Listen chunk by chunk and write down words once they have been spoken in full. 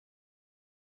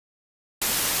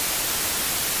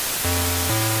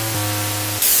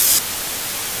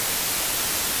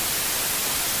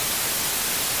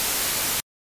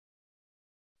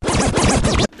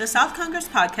The South Kongress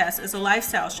podcast is a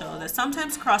lifestyle show that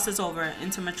sometimes crosses over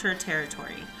into mature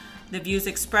territory. The views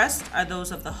expressed are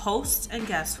those of the hosts and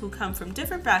guests who come from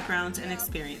different backgrounds and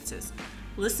experiences.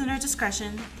 Listener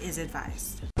discretion is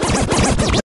advised.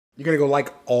 You're gonna go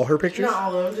like all her pictures? Not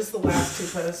all of them, just the last two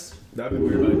posts. That'd be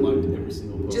weird if I liked every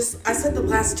single post. I said the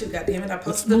last two, goddammit. I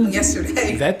posted them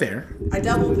yesterday. That there. I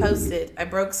double posted. I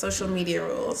broke social media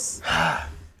rules.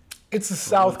 It's the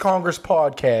South Kongress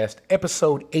podcast,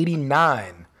 episode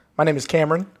 89. My name is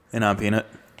Cameron. And I'm Peanut.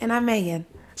 And I'm Megan.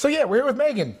 So yeah, we're here with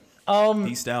Megan.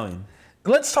 The Stallion.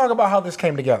 Let's talk about how this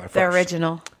came together first. The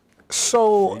original.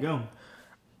 So There you go.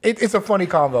 It's a funny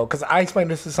convo because I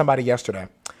explained this to somebody yesterday.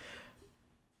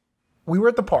 We were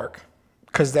at the park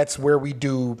because that's where we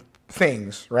do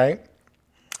things, right?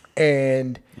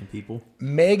 And people.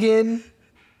 Megan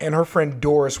and her friend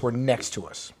Doris were next to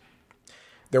us.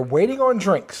 They're waiting on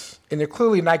drinks, and they're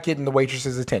clearly not getting the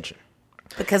waitress's attention.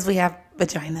 Because we have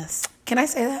vaginas. Can I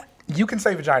say that? You can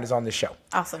say vaginas on this show.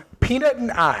 Awesome. Peanut and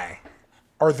I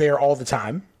are there all the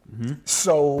time,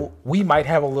 so we might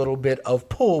have a little bit of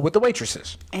pull with the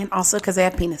waitresses. And also because they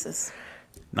have penises.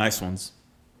 Nice ones.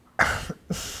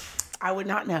 I would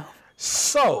not know.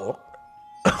 So,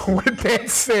 with that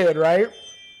said, right?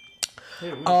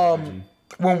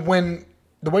 When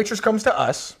the waitress comes to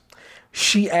us,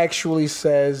 she actually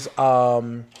says,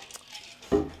 oh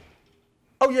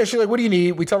yeah, she's like, what do you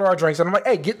need? We tell her our drinks, and I'm like,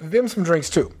 hey, get them some drinks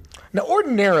too. Now,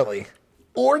 ordinarily,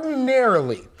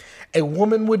 a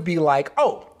woman would be like,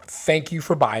 oh, thank you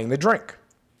for buying the drink.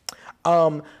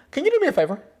 Can you do me a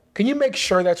favor? Can you make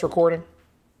sure that's recording?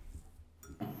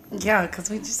 Yeah,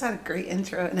 because we just had a great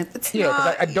intro, and if it's Yeah,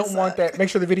 because I don't want that. Make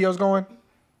sure the video's going.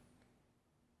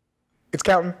 It's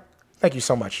counting. Thank you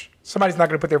so much. Somebody's not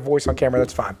going to put their voice on camera.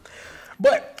 That's fine.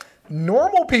 But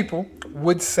normal people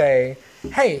would say,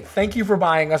 hey, thank you for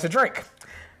buying us a drink.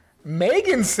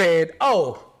 Megan said,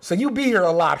 oh, so you be here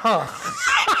a lot, huh?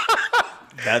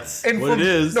 That's what it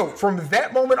is. No, from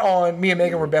that moment on, me and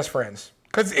Megan were best friends.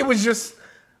 Because it was just,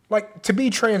 like, to be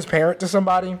transparent to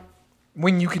somebody,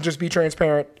 when you can just be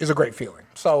transparent, is a great feeling.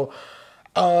 So,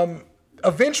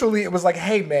 eventually, it was like,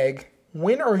 hey, Meg,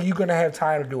 when are you going to have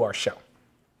time to do our show?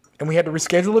 And we had to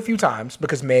reschedule a few times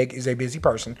because Meg is a busy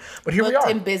person. But here we are.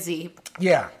 I'm busy.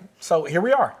 Yeah. So here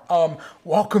we are.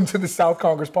 Welcome to the South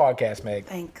Kongress podcast, Meg.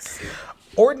 Thanks.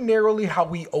 Ordinarily, how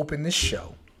we open this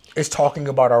show is talking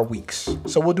about our weeks.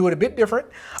 So we'll do it a bit different.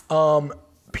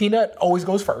 Peanut always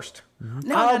goes first.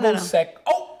 I'll go second.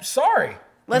 Oh, sorry.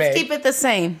 Let's Meg. keep it the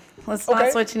same. Let's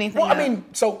not switch anything up. I mean,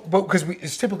 because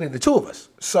it's typically the two of us.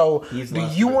 So do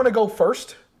you want to go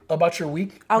first about your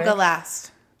week? I'll Meg? go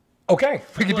last. Okay,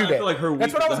 we can do that. I feel like her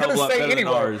That's week what I was is a going hell to of a lot say better than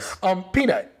anyway. ours.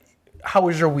 Peanut, how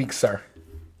was your week, sir?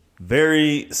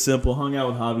 Very simple. Hung out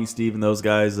with Javi, Steve, and those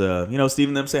guys. Steve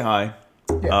and them say hi.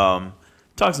 Yeah.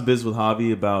 Talk some business with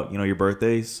Javi about, your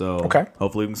birthday. So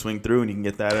hopefully we can swing through and you can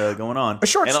get that going on. A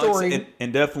short story.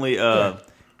 And definitely,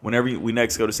 whenever we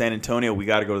next go to San Antonio, we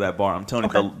got to go to that bar. I'm telling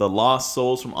you, the Lost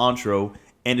Souls from Antro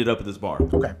ended up at this bar.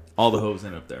 Okay. All the hoes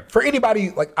ended up there. For anybody,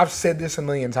 like I've said this a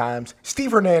million times,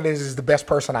 Steve Hernandez is the best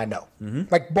person I know.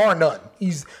 Like, bar none.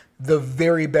 He's the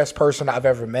very best person I've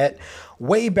ever met.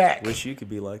 Way back. Wish you could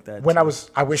be like that. When I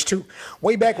wish too.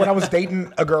 Way back when I was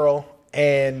dating a girl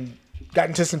and got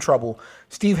into some trouble,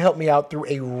 Steve helped me out through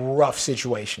a rough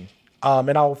situation.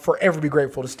 And I'll forever be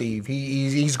grateful to Steve.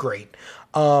 He's great.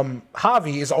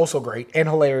 Javi is also great and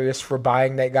hilarious for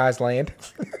buying that guy's land.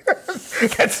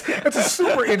 That's a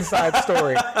super inside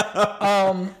story.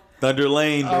 Thunder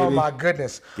Lane, baby. Oh my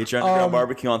goodness. Get your underground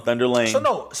barbecue on Thunder Lane.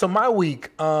 So my week,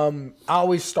 I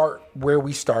always start where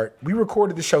we start. We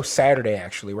recorded the show Saturday,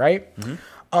 actually, right?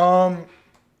 Normally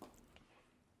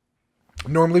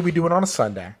we do it on a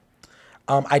Sunday.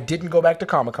 I didn't go back to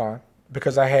Comic-Con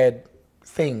because I had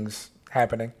things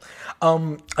happening.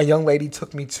 A young lady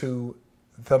took me to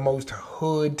the most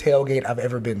hood tailgate I've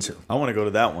ever been to. I want to go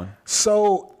to that one.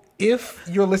 So if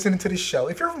you're listening to this show,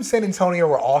 if you're from San Antonio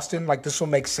or Austin, like, this will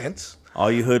make sense.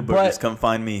 All you hood boogers, come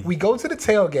find me. We go to the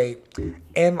tailgate,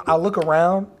 and I look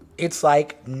around. It's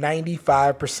like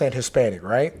 95% Hispanic,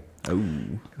 right?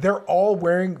 Ooh. They're all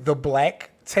wearing the black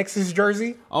Texas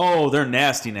jersey. Oh, they're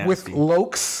nasty. With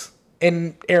Lokes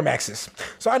and Air Maxes.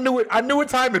 So I knew what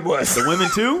time it was. The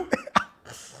women too?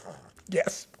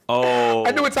 Yes. Oh. I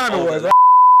knew what time it was.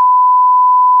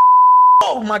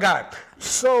 Oh my God.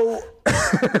 So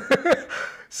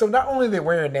not only are they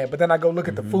wearing that, but then I go look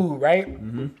at the food, right?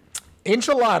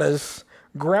 Enchiladas,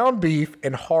 ground beef,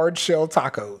 and hard shell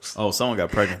tacos. Oh, someone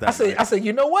got pregnant that night. I said,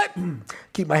 you know what?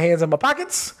 Keep my hands in my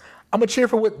pockets. I'm going to cheer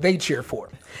for what they cheer for.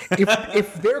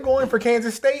 If they're going for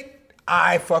Kansas State,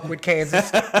 I fuck with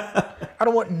Kansas. I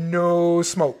don't want no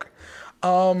smoke. They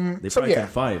probably can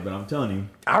fight, but I'm telling you,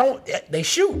 They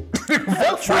shoot.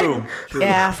 Fuck true.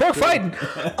 Yeah, fuck fighting.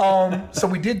 So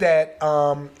we did that,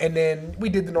 and then we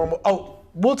did the normal. Oh,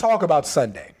 we'll talk about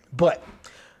Sunday, but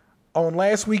on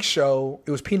last week's show,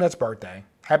 it was Peanut's birthday.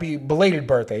 Happy belated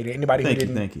birthday to anybody who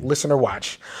didn't listen or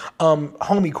watch.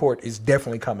 Homie Court is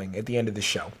definitely coming at the end of the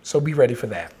show, so be ready for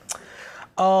that.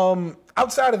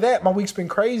 Outside of that, my week's been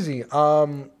crazy.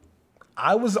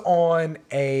 I was on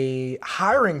a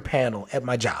hiring panel at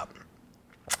my job.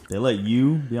 They let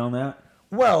you be on that?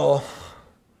 Well,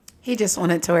 he just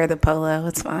wanted to wear the polo.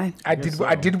 It's fine. I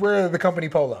did wear the company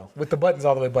polo with the buttons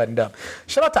all the way buttoned up.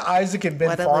 Shout out to Isaac and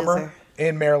Ben Farmer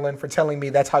in Maryland for telling me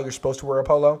that's how you're supposed to wear a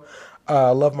polo.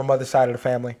 Love my mother's side of the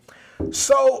family.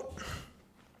 So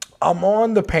I'm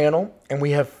on the panel, and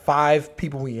we have 5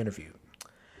 people we interviewed.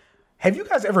 Have you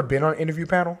guys ever been on an interview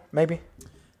panel? Maybe?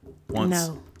 Once.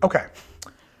 No. Okay.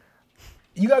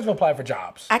 You guys have applied for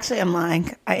jobs. Actually, I'm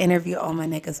lying. I interview all my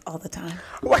niggas all the time.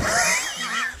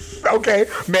 Okay,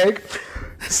 Meg.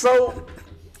 So,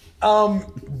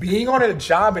 being on a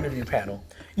job interview panel,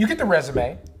 you get the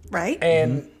resume. Right.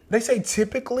 And they say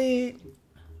typically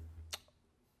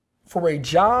for a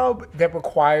job that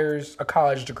requires a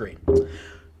college degree,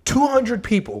 200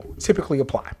 people typically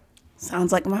apply.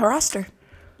 Sounds like my roster.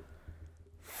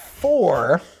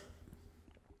 For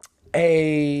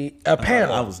a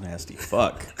panel. That was nasty.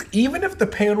 Fuck. Even if the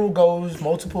panel goes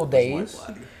multiple days,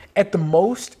 at the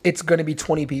most, it's going to be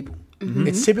 20 people. Mm-hmm.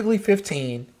 It's typically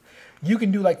 15. You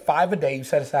can do like 5 a day. You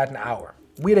set aside an hour.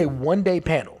 We had a 1-day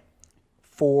panel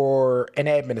for an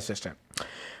admin assistant.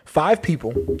 5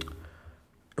 people.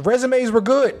 Resumes were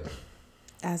good.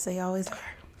 As they always are.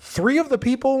 3 of the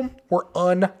people were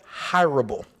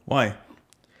unhireable. Why?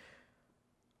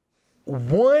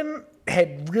 One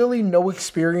had really no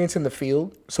experience in the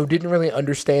field, so didn't really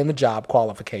understand the job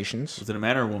qualifications. Was it a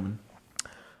man or a woman?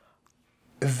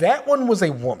 That one was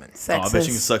a woman. Sexist. Oh, I bet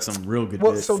you can suck some real good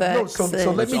Well, dick. so let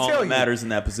That's me all tell that you. matters in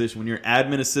that position. When you're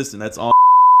admin assistant, that's all.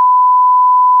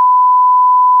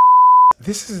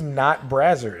 This is not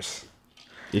Brazzers.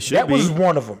 It should That be. was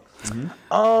one of them.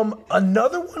 Mm-hmm.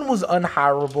 Another one was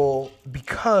unhireable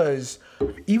because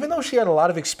even though she had a lot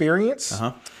of experience,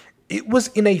 it was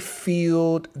in a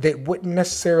field that wouldn't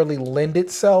necessarily lend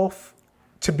itself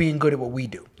to being good at what we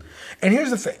do. And here's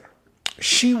the thing.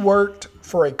 She worked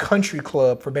for a country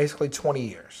club for basically 20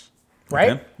 years,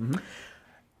 right? Okay. Mm-hmm.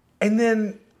 And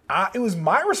then it was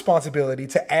my responsibility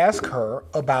to ask her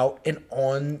about an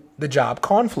on-the-job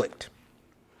conflict.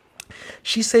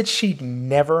 She said she'd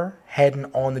never had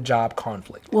an on-the-job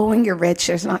conflict. Well, when you're rich,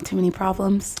 there's not too many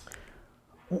problems.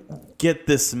 Get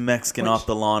this Mexican off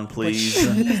the lawn, please.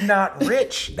 She's not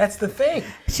rich. That's the thing.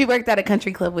 She worked at a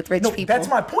country club with rich people. That's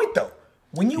my point, though.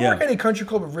 When you work at a country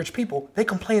club with rich people, they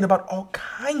complain about all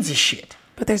kinds of shit.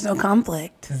 But there's no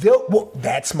conflict. Well,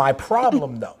 that's my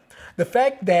problem, though. The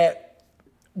fact that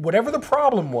whatever the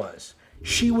problem was,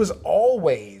 she was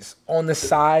always on the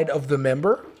side of the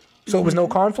member, so it was no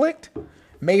conflict,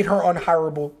 made her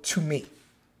unhireable to me.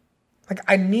 Like,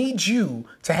 I need you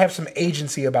to have some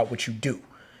agency about what you do.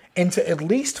 And to at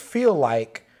least feel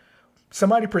like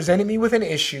somebody presented me with an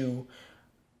issue,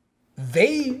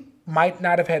 they might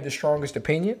not have had the strongest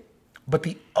opinion, but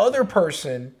the other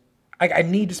person, I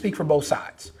need to speak for both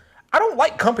sides. I don't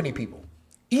like company people.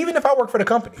 Even if I work for the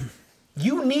company,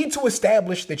 you need to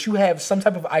establish that you have some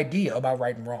type of idea about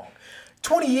right and wrong.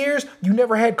 20 years, you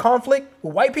never had conflict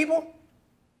with white people?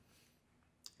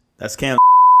 That's Cam.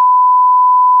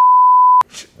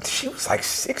 She was like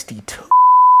 62.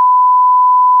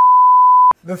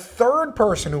 The third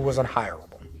person who was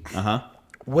unhireable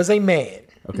was a man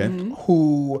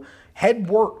who had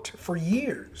worked for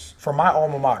years for my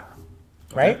alma mater,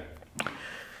 right?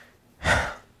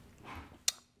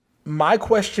 My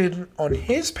question on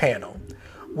his panel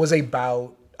was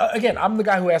about, again, I'm the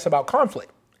guy who asked about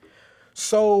conflict.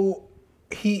 So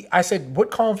I said, what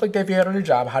conflict have you had on your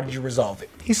job? How did you resolve it?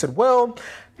 He said, well,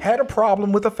 had a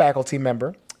problem with a faculty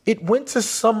member. It went to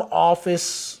some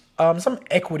office, some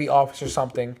equity office or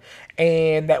something,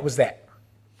 and that was that.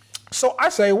 So I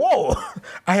say, whoa,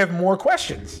 I have more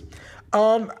questions.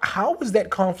 How was that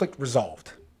conflict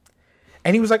resolved?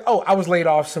 And he was like, oh, I was laid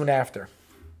off soon after.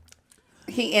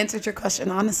 He answered your question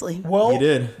honestly. Well, He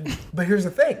did. But here's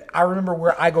the thing. I remember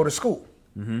where I go to school.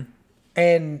 Mm-hmm.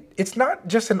 And it's not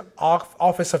just an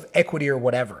office of equity or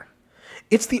whatever.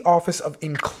 It's the office of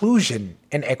inclusion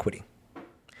and equity.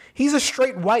 He's a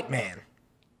straight white man.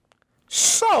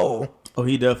 So. Oh,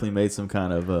 he definitely made some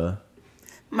kind of.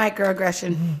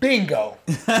 Microaggression. Bingo.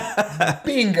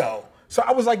 Bingo. So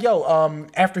I was like, yo,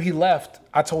 after he left,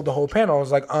 I told the whole panel, I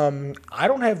was like, I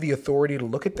don't have the authority to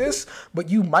look at this, but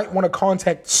you might want to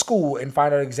contact school and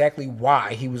find out exactly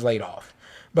why he was laid off.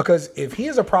 Because if he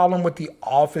has a problem with the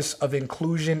Office of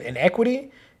Inclusion and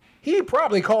Equity, he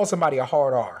probably called somebody a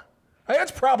hard R. Like,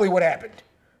 that's probably what happened.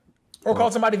 Or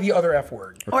called somebody the other F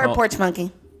word. Or a porch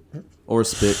monkey. Or a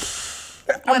spit.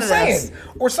 I'm saying.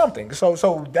 Or something. So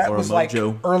that was like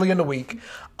early in the week.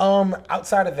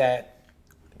 Outside of that,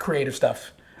 creative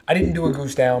stuff. I didn't do a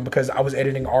goose down because I was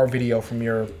editing our video from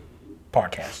your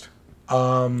podcast.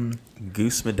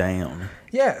 Goose me down.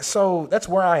 Yeah, so that's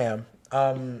where I am.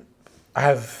 I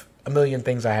have a million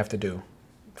things I have to do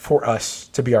for us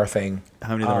to be our thing. How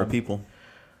many of them are people?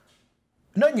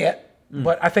 None yet.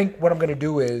 But I think what I'm going to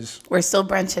do is... We're still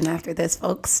brunching after this,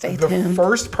 folks. Stay tuned. tuned. The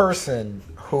first person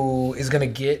who is going to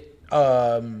get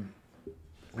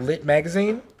Lit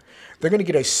Magazine, they're going to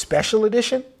get a special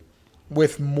edition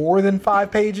with more than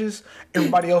 5 pages.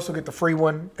 Everybody else will get the free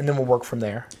one, and then we'll work from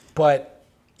there. But,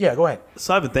 yeah, go ahead.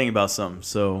 So I've been thinking about something.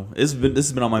 So this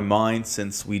has been on my mind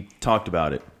since we talked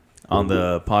about it on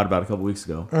the pod about a couple weeks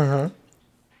ago. Mm-hmm.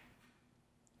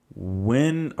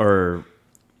 When are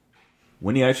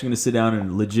you actually going to sit down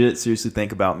and legit seriously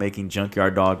think about making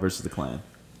Junkyard Dog versus the Klan?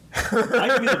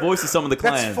 I can be the voice of some of the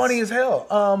clans. That's funny as hell.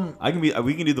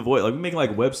 We can do the voice. Like, we make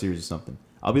like a web series or something.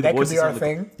 I'll be the voice of some of the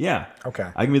thing? Yeah.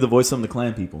 Okay. I can be the voice of some of the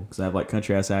Klan people because I have like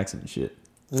country ass accent and shit.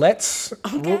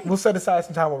 We'll set aside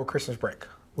some time over Christmas break.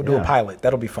 We'll do a pilot.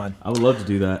 That'll be fun. I would love to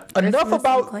do that. Enough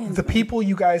about the people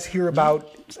you guys hear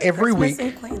about every week.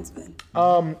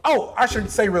 I should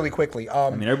say really quickly.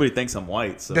 I mean, everybody thinks I'm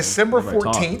white. So December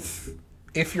 14th,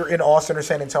 if you're in Austin or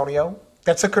San Antonio,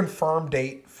 that's a confirmed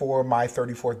date for my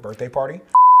 34th birthday party.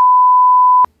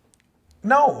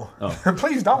 No,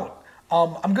 please don't.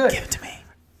 I'm good. Give it to me.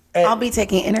 I'll be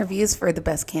taking interviews for the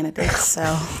best candidates. So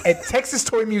at Texas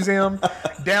Toy Museum,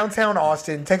 downtown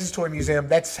Austin, Texas Toy Museum,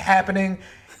 that's happening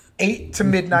 8 to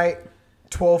midnight,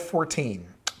 12/14.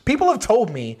 People have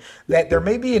told me that there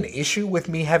may be an issue with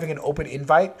me having an open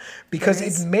invite because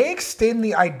it may extend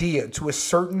the idea to a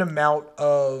certain amount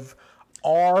of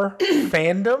our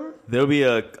fandom. There'll be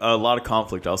a lot of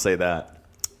conflict, I'll say that.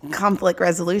 Conflict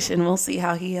resolution. We'll see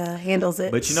how he handles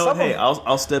it. But you know what? Hey,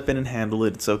 I'll step in and handle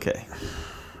it. It's okay.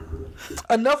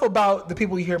 Enough about the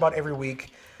people you hear about every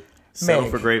week. Settle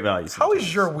for great value. How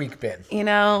has your week been? You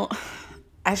know,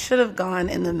 I should have gone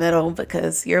in the middle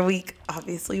because your week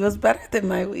obviously was better than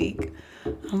my week.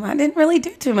 I didn't really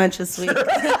do too much this week.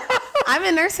 I'm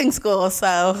in nursing school,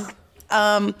 so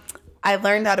I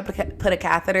learned how to put a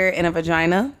catheter in a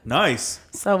vagina. Nice.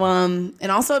 So,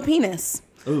 and also a penis.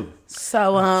 Ooh.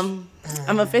 So,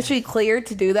 I'm officially cleared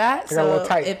to do that. So,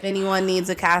 if anyone needs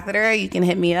a catheter, you can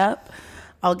hit me up.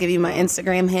 I'll give you my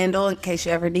Instagram handle in case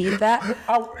you ever need that.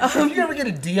 If you ever get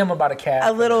a DM about a cath.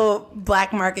 A little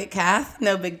black market cath,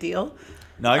 no big deal.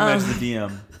 Now, I can imagine the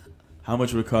DM. How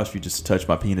much would it cost you just to touch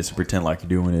my penis and pretend like you're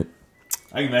doing it?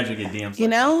 I can imagine getting DMs. You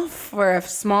know, for a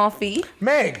small fee.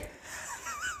 Meg.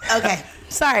 Okay,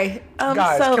 sorry.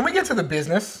 Guys, can we get to the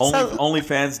business?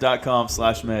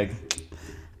 Onlyfans.com/Meg.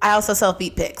 I also sell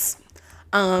feet pics.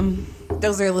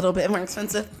 Those are a little bit more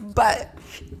expensive, but...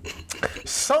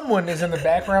 Someone is in the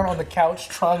background on the couch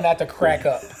trying not to crack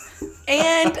up.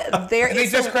 And they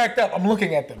just cracked up. I'm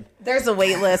looking at them. There's a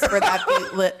wait list for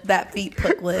that feet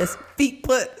put list.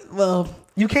 Well,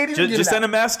 you can't even just send a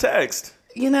mass text.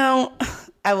 You know,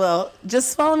 I will.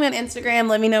 Just follow me on Instagram.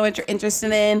 Let me know what you're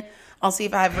interested in. I'll see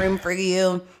if I have room for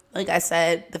you. Like I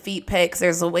said, the feet pics,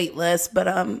 there's a wait list, but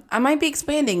I might be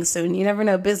expanding soon. You never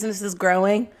know. Business is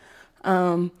growing.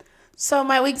 So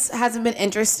my weeks hasn't been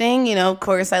interesting. You know, of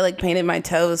course, I painted my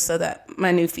toes so that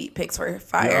my new feet pics were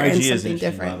fire and something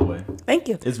different. By the way, thank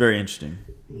you. It's very interesting.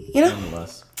 You know,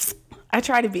 nonetheless, I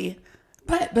try to be.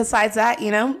 But besides that,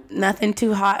 you know, nothing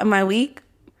too hot in my week.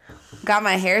 Got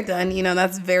my hair done. You know,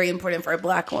 that's very important for a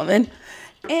black woman.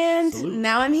 And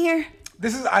now I'm here.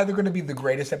 This is either going to be the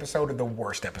greatest episode or the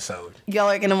worst episode. Y'all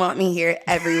are going to want me here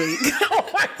every week. Oh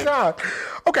my God.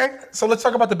 Okay, so let's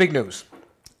talk about the big news.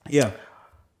 Yeah.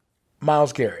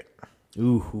 Myles Garrett.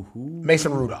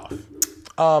 Mason Rudolph.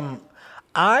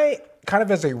 I kind of,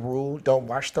 as a rule, don't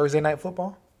watch Thursday Night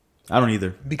Football. I don't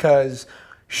either. Because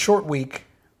short week,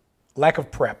 lack of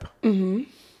prep. Mm-hmm.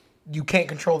 You can't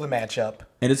control the matchup.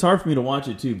 And it's hard for me to watch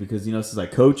it, too, because, you know, since I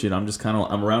coach it, I'm just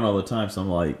I'm around all the time, so I'm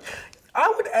like...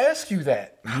 I would ask you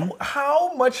that.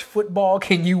 How much football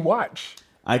can you watch?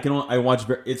 I watch...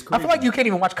 It's crazy. I feel like you can't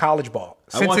even watch college ball.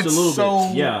 I watch a little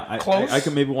bit. Yeah. Close. I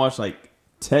can maybe watch,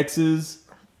 Texas,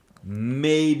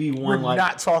 maybe one We're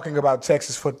not talking about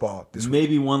Texas football this week.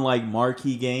 Maybe one like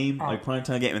marquee game, like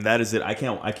primetime game, and that is it. I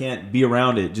can't be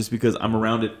around it just because I'm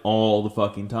around it all the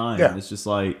fucking time. Yeah. And it's just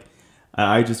like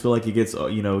I just feel like it gets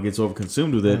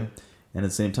overconsumed with it, and at the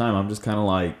same time I'm just kind of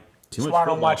like too much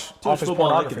football. Watch too much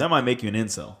football. That might make you an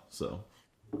incel. So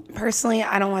personally,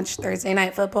 I don't watch Thursday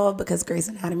night football because Grey's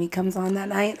Anatomy comes on that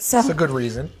night. So that's a good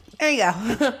reason. There you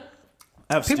go.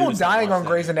 People dying on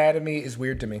Grey's Anatomy is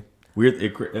weird to me. Weird.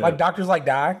 Like doctors like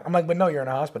die. I'm like, but no, you're in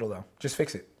a hospital though. Just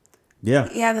fix it. Yeah.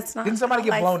 Yeah, that's not. Didn't somebody how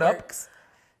get life blown works.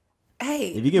 Hey,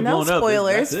 if you get no blown up,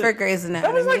 spoilers that's for it. Grey's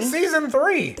Anatomy. That was like season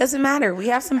 3. Doesn't matter. We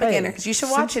have some beginners. You should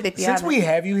watch it if you Since haven't. we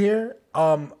have you here,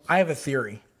 I have a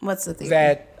theory. What's the theory?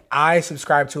 That I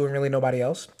subscribe to and really nobody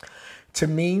else. To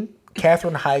me,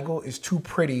 Katherine Heigl is too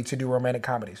pretty to do romantic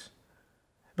comedies.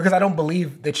 Because I don't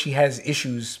believe that she has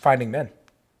issues finding men.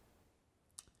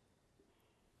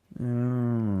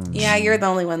 Yeah, you're the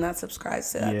only one that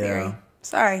subscribes to that theory.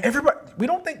 Sorry. Everybody, we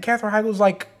don't think Katherine Heigl's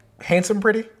like handsome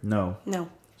pretty? No.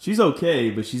 She's okay,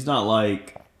 but she's not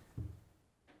like.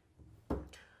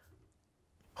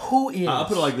 Who is? I'll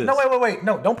put it like this. No, wait.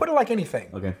 No, don't put it like anything.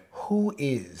 Okay. Who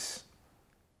is?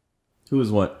 Who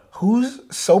is what? Who's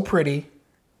so pretty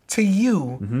to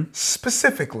you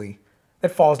specifically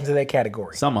that falls into that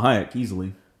category? Salma Hayek,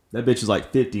 easily. That bitch is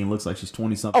like 50 and looks like she's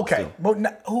 20 something. Okay, well,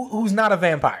 who's not a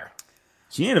vampire?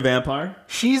 She ain't a vampire.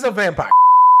 She's a vampire.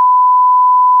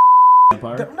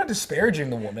 I'm not disparaging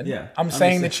the woman. Yeah, I'm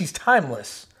saying that she's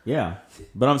timeless. Yeah,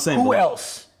 but I'm saying who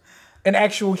else? An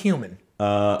actual human.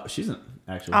 She's an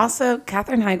actual. Also,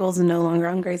 Katherine Heigl's no longer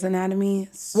on Grey's Anatomy.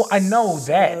 Well, I know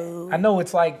that. I know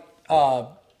it's like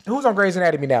who's on Grey's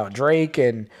Anatomy now? Drake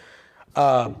and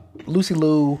Lucy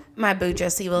Liu. My boo,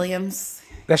 Jesse Williams.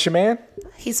 That's your man?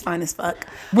 He's fine as fuck.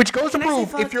 Which goes to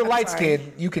prove if you're light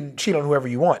skinned, you can cheat on whoever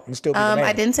you want and still be the man.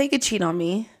 I didn't say he could cheat on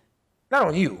me. Not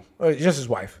on you, just his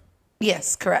wife.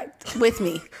 Yes, correct. With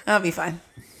me. I'll be fine.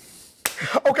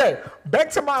 Okay,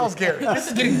 back to Myles Garrett. This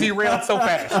is getting derailed so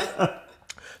fast.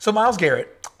 So Myles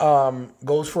Garrett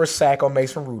goes for a sack on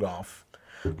Mason Rudolph.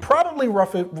 Probably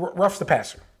roughs the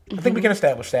passer. I think we can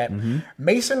establish that.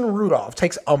 Mason Rudolph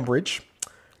takes umbrage,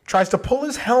 tries to pull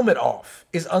his helmet off,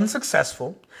 is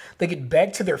unsuccessful. They get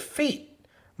back to their feet.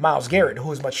 Myles Garrett,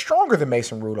 who is much stronger than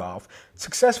Mason Rudolph,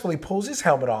 successfully pulls his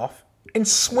helmet off and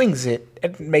swings it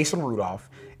at Mason Rudolph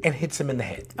and hits him in the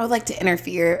head. I would like to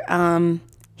interfere.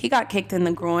 He got kicked in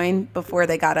the groin before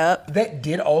they got up. That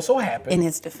did also happen. In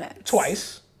his defense.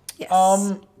 Twice.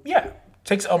 Yes. Yeah.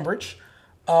 Takes umbrage.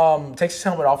 Takes his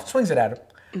helmet off and swings it at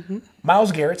him.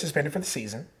 Myles Garrett suspended for the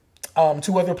season.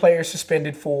 2 other players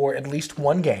suspended for at least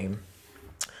 1 game.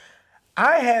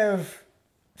 I have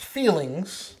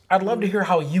feelings. I'd love to hear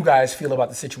how you guys feel about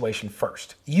the situation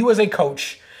first. You as a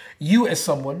coach, you as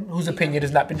someone whose opinion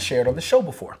has not been shared on the show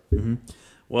before.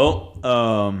 Well,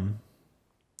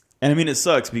 and I mean, it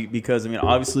sucks because, I mean,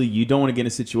 obviously you don't want to get in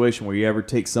a situation where you ever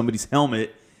take somebody's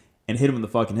helmet and hit him in the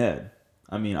fucking head.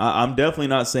 I mean, I'm definitely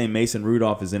not saying Mason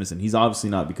Rudolph is innocent. He's obviously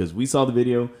not, because we saw the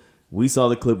video, we saw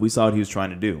the clip, we saw what he was trying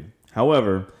to do.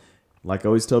 However, like I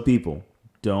always tell people,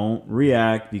 don't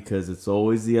react because it's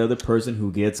always the other person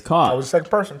who gets caught. Always the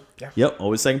second person. Yeah. Yep,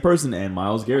 always second person. And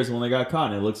Myles Garrett's the one that got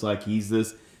caught. And it looks like he's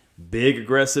this big,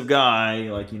 aggressive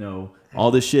guy, like, you know, all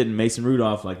this shit. And Mason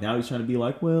Rudolph, like, now he's trying to be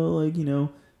like, well, like, you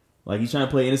know, like he's trying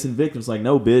to play innocent victims. Like,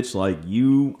 no, bitch, like,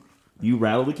 you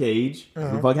rattle the cage.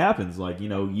 What the fuck happens? Like, you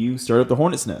know, you stirred up the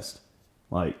hornet's nest.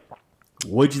 Like,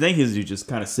 what'd you think is you just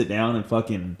kind of sit down and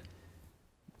fucking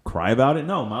cry about it?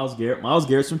 No, Myles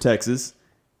Garrett's from Texas.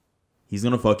 He's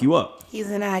gonna fuck you up. He's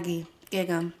an Aggie. Gig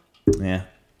him. Yeah.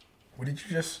 What did you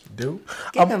just do?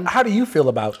 Gig him. How do you feel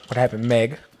about what happened,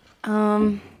 Meg?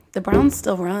 The Browns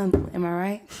still run. Am I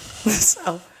right?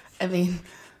 So, I mean,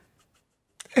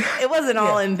 it wasn't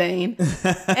all in vain.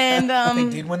 And They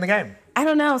did win the game. I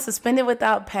don't know. Suspended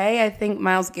without pay. I think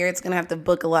Myles Garrett's gonna have to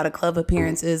book a lot of club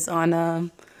appearances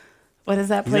on what is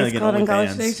that place called in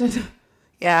College Station?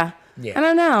 Yeah. I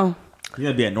don't know. You're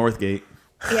gonna be at Northgate.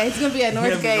 Yeah, he's gonna be at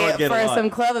Northgate for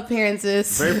some club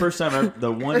appearances. Very first time,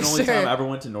 the one and only time I ever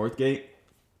went to Northgate,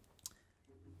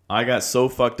 I got so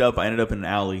fucked up, I ended up in an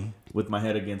alley with my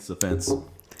head against the fence.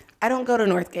 I don't go to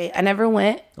Northgate. I never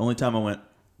went. Only time I went.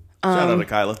 Shout out to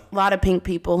Kyla. A lot of pink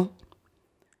people.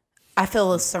 I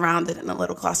feel surrounded and a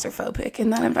little claustrophobic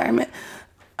in that environment.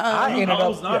 I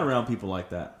was not around people like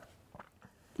that.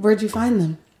 Where'd you find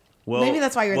them? Well, maybe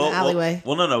that's why you're in the alleyway.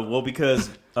 Well, no. Well, because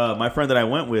my friend that I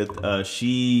went with,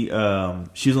 she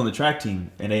was on the track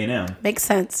team in A&M. Makes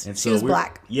sense. And she was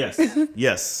black. Yes,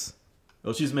 yes.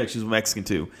 Well, she's mixed. She's Mexican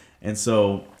too. And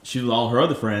so she was all her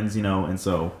other friends, you know. And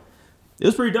so It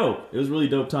was pretty dope. It was a really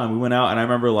dope time. We went out, and I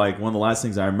remember like one of the last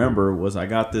things I remember was I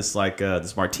got this like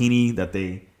this martini that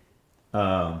they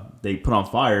put on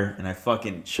fire, and I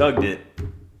fucking chugged it.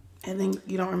 And then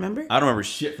you don't remember? I don't remember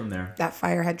shit from there. That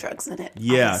fire had drugs in it.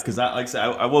 Yeah, because like I said,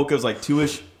 I woke up, it was like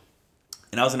 2-ish,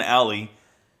 and I was in an alley,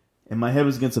 and my head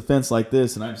was against a fence like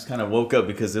this, and I just kind of woke up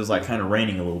because it was like kind of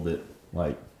raining a little bit.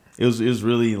 Like it was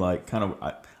really like kind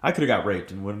of I could have got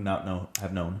raped and would not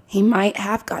have known. He might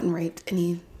have gotten raped, and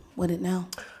he wouldn't know.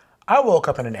 I woke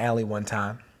up in an alley one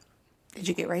time. Did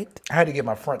you get raped? I had to get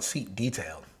my front seat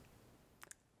detailed.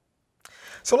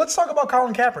 So let's talk about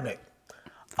Colin Kaepernick.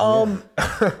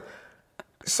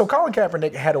 So Colin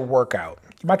Kaepernick had a workout.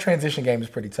 My transition game is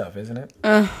pretty tough, isn't it?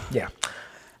 Yeah.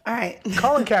 All right.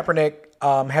 Colin Kaepernick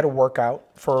had a workout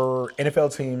for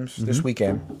NFL teams this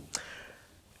weekend.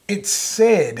 It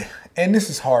said, and this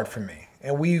is hard for me,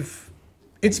 and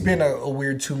it's been a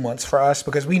weird 2 months for us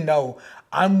because we know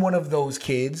I'm one of those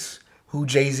kids who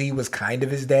Jay-Z was kind of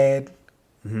his dad.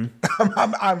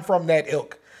 I'm from that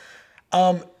ilk.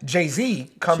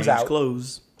 Jay-Z comes out.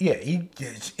 Clothes. Yeah,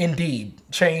 indeed.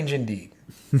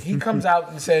 He comes out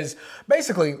and says,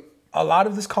 basically, a lot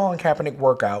of this Colin Kaepernick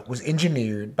workout was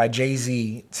engineered by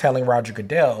Jay-Z telling Roger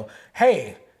Goodell,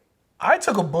 hey, I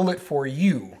took a bullet for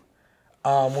you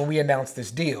when we announced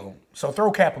this deal, so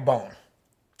throw Cap a bone.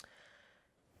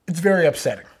 It's very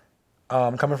upsetting.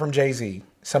 Coming from Jay-Z,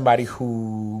 somebody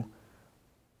who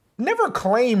never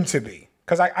claimed to be,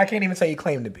 because I can't even say he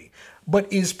claimed to be,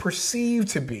 but is perceived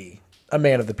to be a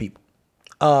man of the people.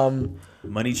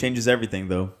 Money changes everything,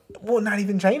 though. Well, not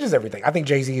even changes everything. I think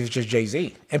Jay-Z is just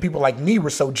Jay-Z. And people like me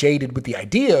were so jaded with the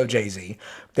idea of Jay-Z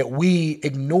that we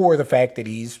ignore the fact that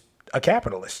he's a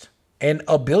capitalist and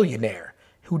a billionaire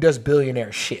who does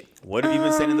billionaire shit. What have you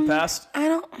been saying in the past? I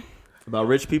don't... About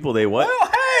rich people, they what?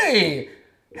 Well, hey!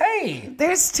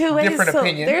 There's two ways Different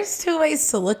opinion. There's two ways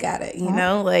to look at it, you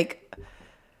know? Like,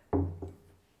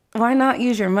 why not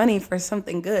use your money for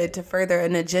something good to further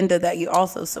an agenda that you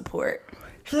also support?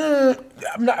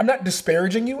 I'm not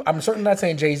disparaging you. I'm certainly not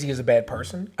saying Jay-Z is a bad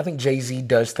person. I think Jay-Z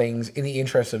does things in the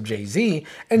interest of Jay-Z,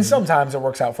 and sometimes it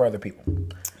works out for other people.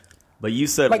 But you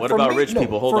said, Like, what for about me- rich no,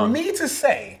 people? Hold on. For me to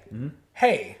say,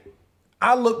 hey,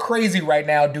 I look crazy right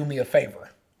now, do me a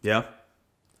favor. Yeah.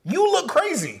 You look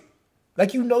crazy.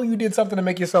 Like, you know you did something to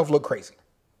make yourself look crazy.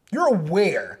 You're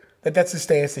aware that that's the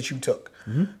stance that you took.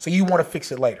 So you want to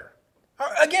fix it later.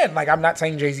 Again, like, I'm not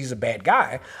saying Jay-Z's a bad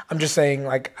guy. I'm just saying,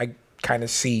 like, I kind of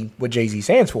see what Jay-Z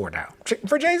stands for now.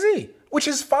 For Jay-Z, which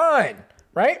is fine,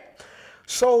 right?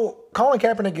 So Colin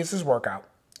Kaepernick gets his workout,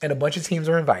 and a bunch of teams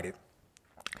are invited.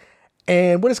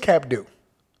 And what does Cap do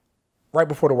right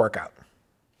before the workout?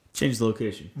 Change the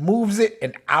location. Moves it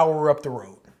an hour up the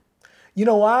road. You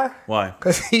know why? Why?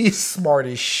 Because he's smart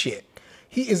as shit.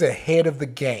 He is ahead of the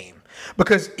game.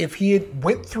 Because if he had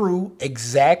went through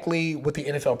exactly what the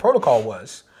NFL protocol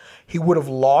was, he would have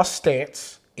lost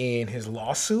stance in his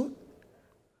lawsuit.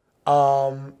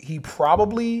 He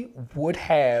probably would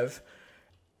have.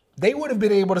 They would have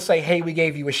been able to say, "Hey, we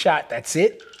gave you a shot. That's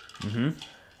it."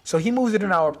 So he moves it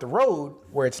an hour up the road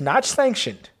where it's not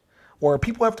sanctioned, where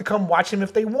people have to come watch him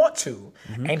if they want to,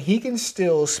 and he can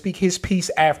still speak his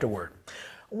piece afterward.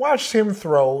 Watch him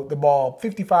throw the ball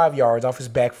 55 yards off his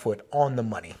back foot on the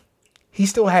money. He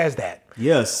still has that.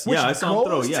 Yes. Which Yeah, I saw him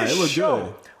throw. goes Yeah, to it looked show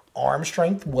good. Arm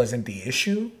strength wasn't the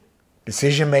issue.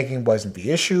 Decision making wasn't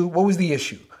the issue. What was the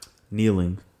issue?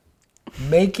 Kneeling.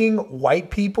 Making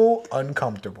white people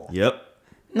uncomfortable. Yep.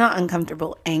 Not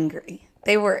uncomfortable, angry.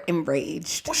 They were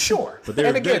enraged. Well, sure. But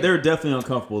And again, they're definitely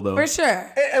uncomfortable, though. For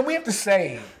sure. and we have to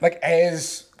say, like,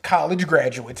 as college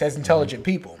graduates, as intelligent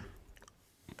people,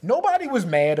 nobody was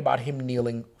mad about him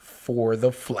kneeling for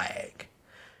the flag.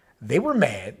 They were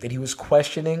mad that he was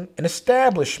questioning an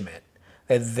establishment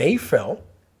that they felt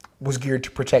was geared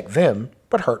to protect them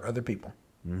but hurt other people.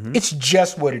 It's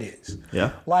just what it is.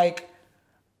 Yeah. Like,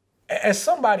 as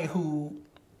somebody who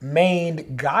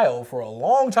mained Guile for a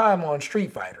long time on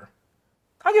Street Fighter,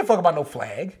 I don't give a fuck about no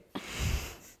flag. That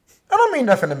don't mean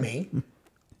nothing to me.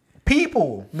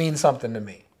 People mean something to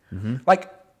me.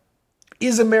 Like,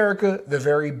 is America the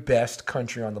very best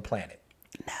country on the planet?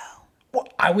 No. Well,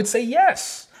 I would say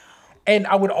yes. And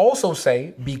I would also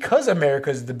say, because America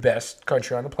is the best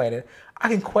country on the planet, I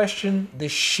can question the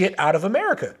shit out of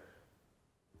America.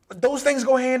 Those things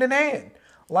go hand in hand.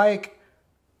 Like,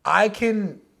 I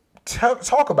can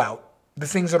talk about the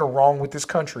things that are wrong with this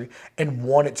country and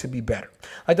want it to be better.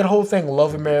 Like that whole thing,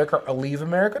 love America or leave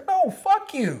America. No,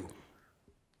 fuck you.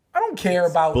 I don't care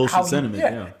about bullshit how sentiment, you...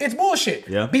 yeah. It's bullshit.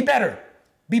 Yeah. Be better.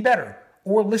 Be better.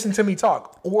 or listen to me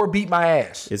talk, or beat my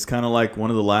ass. It's kind of like one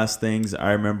of the last things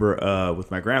I remember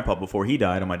with my grandpa before he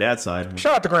died on my dad's side.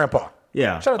 Shout out to Grandpa.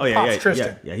 Yeah. Shout out to Pops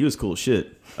Tristan. Yeah, he was cool as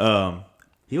shit.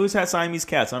 He always had Siamese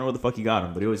cats. I don't know where the fuck he got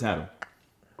them, but he always had them.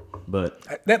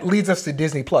 But that leads us to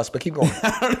Disney Plus, but keep going.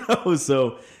 I don't know.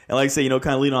 So, and like I say, kind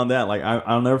of lean on that. Like,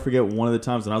 I'll never forget one of the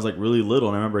times when I was like really little,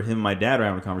 and I remember him and my dad were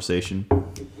having a conversation.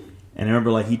 And I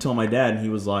remember, like, he told my dad, and he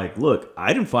was like, "Look,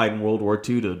 I didn't fight in World War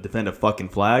II to defend a fucking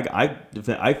flag.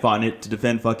 I fought in it to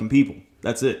defend fucking people.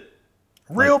 That's it."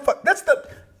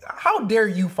 How dare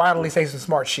you finally say some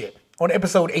smart shit on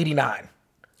episode 89?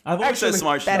 I've always said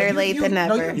smart shit. Better late than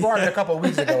never. No, you brought it a couple of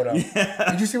weeks ago, though. Yeah.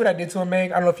 Did you see what I did to him,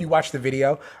 Meg? I don't know if you watched the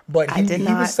video, but he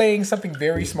was saying something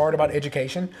very smart about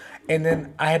education, and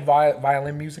then I had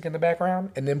violin music in the background,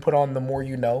 and then put on The More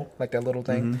You Know, like that little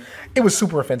thing. Mm-hmm. It was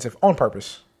super offensive on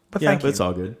purpose. But thank you. It's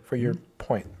all good. For your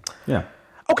point. Yeah.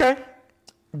 Okay.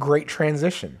 Great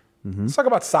transition. Mm-hmm. Let's talk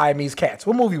about Siamese cats.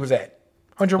 What movie was that?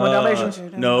 101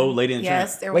 Dalmatians? No, Lady and the Tramp.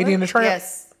 Yes, Lady and the Tramp?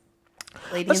 Yes.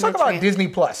 Let's talk about Disney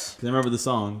Plus. I remember the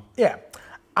song. Yeah.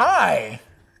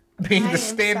 Being the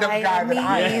stand-up guy that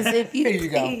I am. There you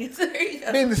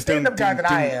go. Being the stand-up guy that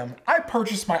I am, I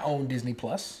purchased my own Disney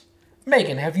Plus.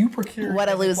 Megan, have you procured? What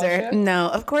a loser. No,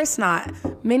 of course not.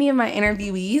 Many of my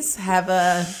interviewees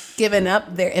have given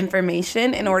up their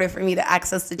information in order for me to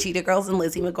access the Cheetah Girls and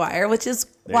Lizzie McGuire, which is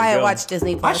why I watch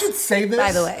Disney Plus. I should say this,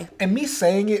 by the way. And me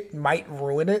saying it might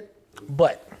ruin it,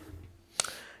 but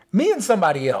me and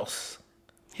somebody else.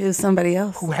 Who's somebody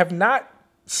else? Who have not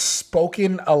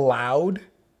spoken aloud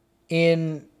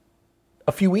in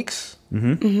a few weeks.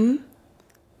 Mm-hmm. Mm-hmm.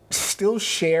 Still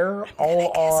share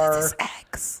all our...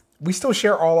 We still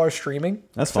share all our streaming.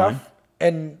 That's stuff, fine.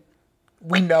 And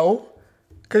we know,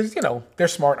 because, they're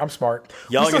smart. I'm smart.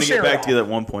 Y'all are going to get back together at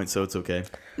one point, so it's okay.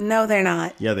 No, they're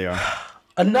not. Yeah, they are.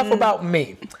 Enough about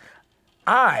me.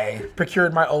 I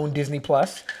procured my own Disney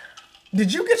Plus.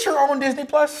 Did you get your own Disney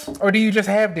Plus? Or do you just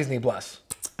have Disney Plus?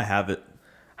 I have it.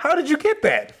 How did you get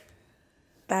that?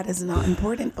 That is not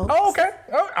important, folks. Oh, okay.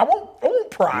 I won't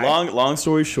pry. Long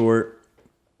story short.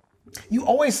 You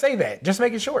always say that. Just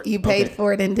make it short. You paid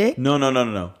for it and did? No.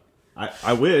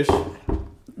 I wish.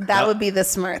 That would be the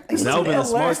smart thing. That would be the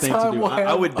smart thing to do.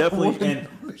 I would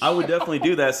definitely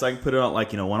do that so I can put it on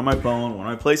one on my phone, one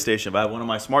on my PlayStation. If I have one on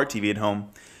my smart TV at home.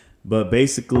 But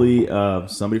basically,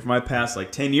 somebody from my past,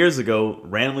 10 years ago,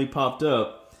 randomly popped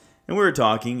up, and we were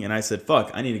talking, and I said,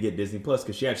 "Fuck, I need to get Disney Plus,"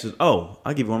 because she actually said, "Oh,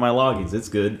 I'll give you one of my logins. It's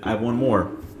good. I have one more."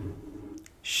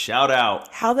 Shout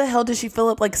out. How the hell did she fill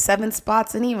up 7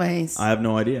 spots anyways? I have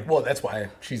no idea. Well, that's why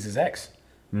she's his ex.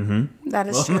 Mm-hmm. That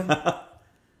is true.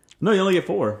 No, you only get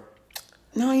 4.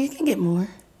 No, you can get more.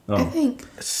 Oh. I think.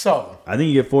 So. I think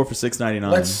you get 4 for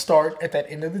 $6.99. Let's start at that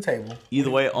end of the table.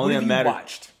 Either way, only that matters.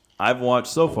 Watched? I've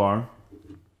watched so far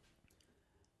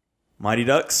Mighty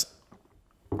Ducks.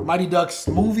 Mighty Ducks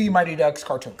movie, Mighty Ducks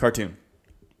cartoon.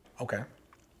 Okay.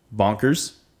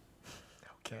 Bonkers.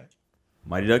 Okay.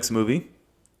 Mighty Ducks movie.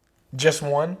 Just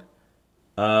one?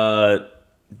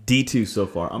 D2 so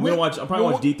far. I'll probably watch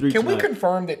D3 tonight. Can we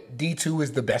confirm that D2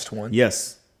 is the best one?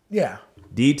 Yes. Yeah.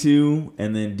 D2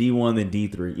 and then D1 then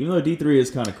D3. Even though D3 is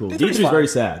kind of cool. D3 is very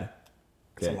sad.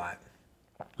 Okay. It's a lot.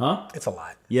 Huh? It's a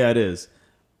lot. Yeah, it is.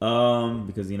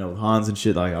 Because Hans and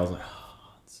shit, I was like, oh,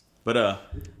 Hans.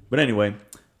 But anyway,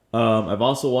 I've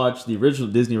also watched the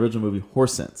Disney original movie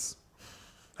Horse Sense.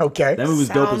 Okay. That movie's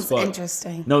dope as fuck.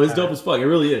 Interesting. No, it's dope as fuck. It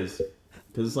really is.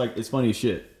 Because it's funny as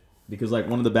shit. Because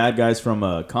one of the bad guys from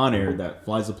Con Air that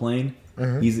flies the plane,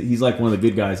 mm-hmm. he's one of the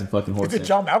good guys in fucking Horse Sense. Is it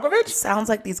John Malkovich? Sounds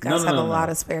like these guys have a lot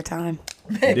of spare time.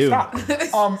 Meg, stop.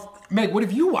 Meg, what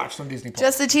have you watched on Disney Plus?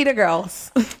 Just the Cheetah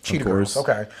Girls. Cheetah Girls,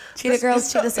 okay. Cheetah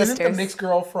Girls, Cheetah Sisters. Isn't the mixed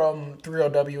girl from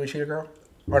 3LW a Cheetah Girl?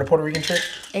 Or the Puerto Rican chick?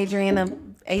 Adrian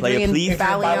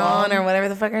Balion or whatever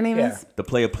the fuck her name is. The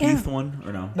Play a Pleath one,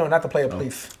 or no? No, not the Play a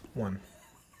Pleath one.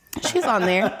 She's on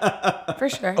there, for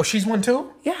sure. Oh, she's one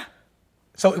too? Yeah.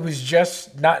 So it was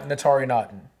just not Natari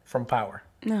Naughton from Power.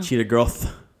 No. Cheetah Girls.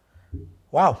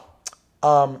 Wow.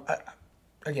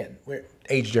 Again, we're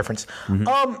age difference.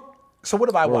 Mm-hmm. So what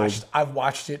have I watched? I've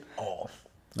watched it all.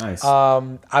 Nice.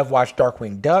 I've watched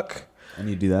Darkwing Duck. I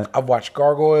need to do that. I've watched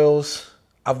Gargoyles.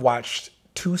 I've watched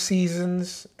 2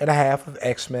 seasons and a half of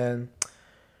X-Men.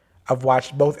 I've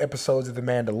watched both episodes of The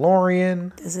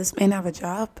Mandalorian. Does this man have a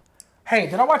job? Hey,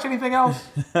 did I watch anything else?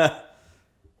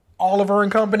 Oliver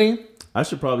and Company. I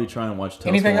should probably try and watch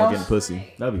Tales from Getting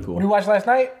Pussy. That'd be cool. What did you watch last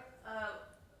night? That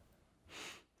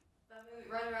movie,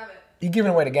 Roger Rabbit. You're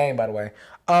giving away the game, by the way.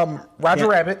 Roger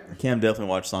Rabbit. Cam definitely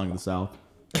watched Song of the South.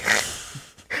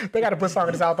 They got to put Song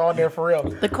of the South on there for real.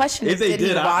 The question If is, they did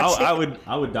he watch it?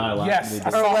 I would die laughing. Yes, If I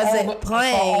they Or saw was all it the- I saw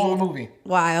playing all the movie.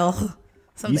 while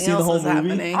something seen the else whole was movie?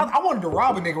 happening? I wanted to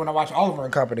rob a nigga when I watched Oliver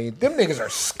and Company. Them niggas are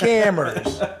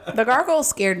scammers. The Gargoyle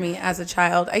scared me as a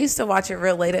child. I used to watch it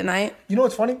real late at night. You know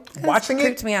what's funny? Watching it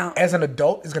creeped me out. as an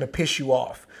adult is gonna piss you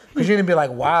off because you're gonna be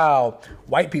like, "Wow,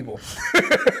 white people,"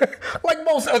 like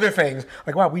most other things.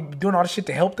 Like, wow, we doing all this shit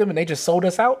to help them, and they just sold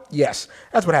us out. Yes,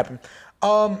 that's what happened.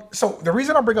 So the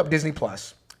reason I bring up Disney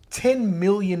Plus, 10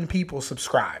 million people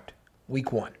subscribed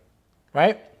week 1,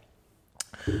 right?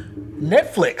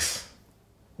 Netflix,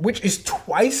 which is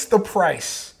twice the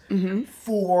price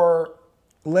for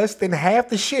less than half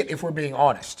the shit, if we're being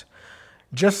honest,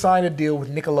 just signed a deal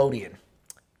with Nickelodeon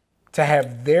to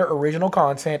have their original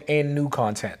content and new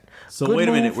content. So Good wait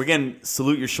a minute, move. we're getting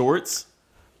Salute Your Shorts.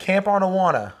 Camp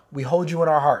Arnawana, we hold you in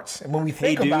our hearts, and when we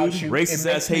think Hey, about dude. you, Racist it makes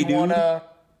ass Hey, me dude. wanna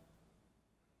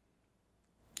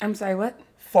I'm sorry, what?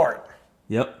 fart.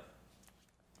 Yep.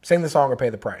 Sing the song or pay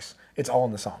the price. It's all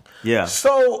in the song. Yeah.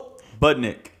 So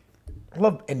Budnick.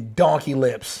 love and Donkey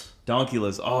Lips. Donkey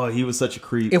Lips. Oh, he was such a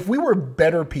creep. If we were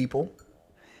better people,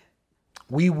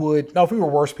 we would. No, if we were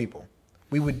worse people,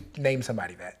 we would name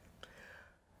somebody that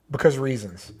because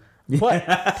reasons. But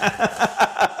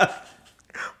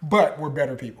but we're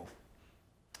better people.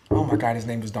 Oh my God, his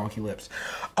name is Donkey Lips.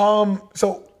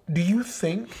 So do you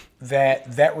think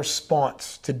that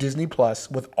response to Disney Plus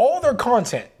with all their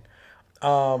content?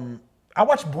 I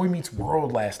watched Boy Meets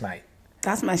World last night.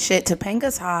 That's my shit.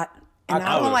 Topanga's hot. And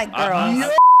I don't like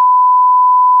girls.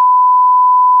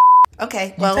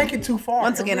 Okay, well, Take it too far.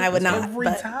 once again, I would not, Every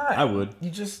but- time. I would. You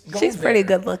just go she's there. pretty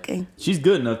good looking. She's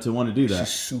good enough to want to do that.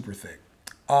 She's super thick.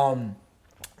 You know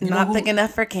Not who- thick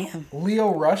enough for Cam.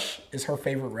 Leo Rush is her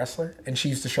favorite wrestler, and she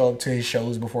used to show up to his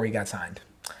shows before he got signed.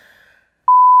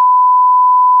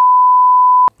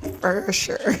 For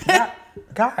sure.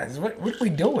 Guys, what are we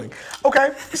doing?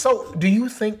 Okay, so do you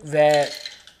think that...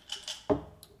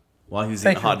 While he was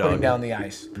eating Thank a you hot for putting dog. down the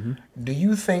ice. Do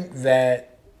you think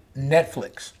that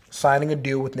Netflix signing a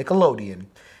deal with Nickelodeon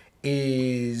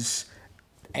is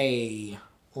a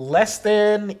less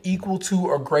than, equal to,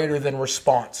 or greater than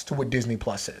response to what Disney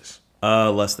Plus is?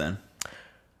 Less than.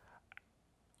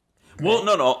 Well,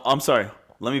 no. I'm sorry.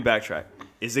 Let me backtrack.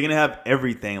 Is it gonna have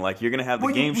everything? Like you're gonna have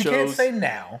the game we shows? can't say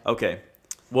now. Okay.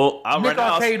 Well, right Nick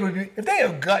now, Arcade would be, if they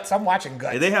have guts, I'm watching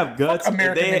guts. if they have guts, Fuck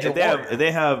American Ninja Warrior. if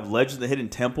they have Legend of the Hidden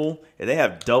Temple, if they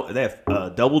have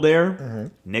Double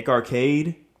Dare, Nick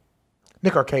Arcade,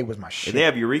 Nick Arcade was my if shit. they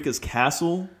have Eureka's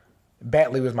Castle,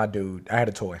 Batley was my dude. I had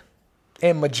a toy.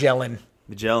 And Magellan.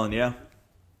 Magellan, yeah.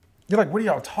 You're like, what are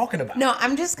y'all talking about? No,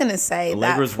 I'm just going to say that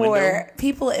Allegra's for Window?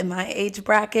 people in my age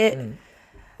bracket,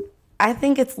 I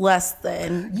think it's less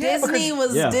than. Yeah, Disney because-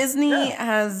 was Yeah. Disney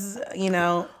has,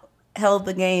 held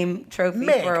the game trophy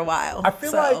Meg, for a while. I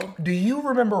feel like, do you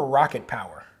remember Rocket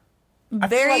Power?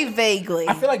 very like- vaguely.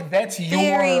 I feel like that's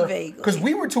Very your... vaguely. Because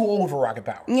we were too old for Rocket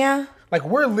Power. yeah. Like,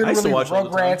 we're used to literally watch it all the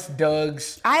time. Rugrats,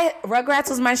 Doug's... Rugrats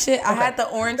was my shit. I had the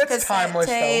orange That's cassette timeless,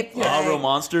 though. tape. Yeah. All Real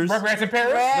Monsters. Rugrats in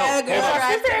Paris?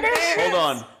 Rugrats in Paris.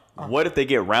 Hold on. What if they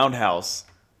get Roundhouse?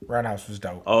 Roundhouse was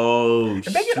dope. Oh, If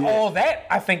they get all that,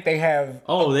 I think they have...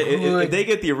 Oh, a if good- they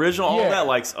get the original, all Yeah. that,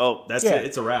 like, that's Yeah. it.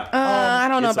 It's a wrap. I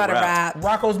don't know It's a about a wrap. rap.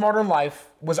 Rocco's Modern Life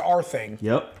was our thing.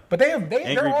 Yep. But they're already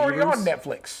Beavers. on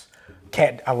Netflix.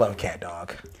 I love Cat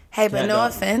Dog. Hey, but Cat no dog.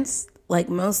 offense. Like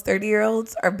most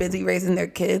 30-year-olds are busy raising their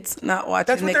kids, not watching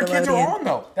That's what Nickelodeon. their kids are on,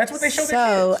 though. That's what they show their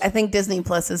So kids. I think Disney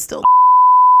Plus is still.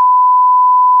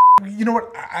 You know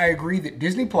what? I agree that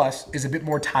Disney Plus is a bit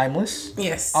more timeless.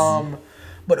 Yes.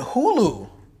 But Hulu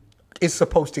is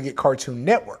supposed to get Cartoon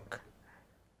Network.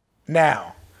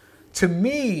 Now, to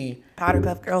me, Powder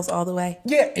Puff Girls all the way.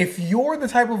 yeah, if you're the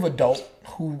type of adult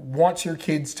who wants your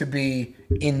kids to be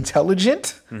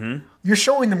intelligent, you're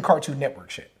showing them Cartoon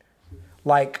Network shit.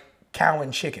 Like Cow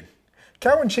and Chicken.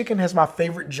 Cow and Chicken has my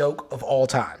favorite joke of all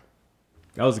time.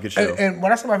 That was a good show. And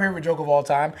when I say my favorite joke of all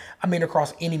time, I mean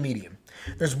across any medium.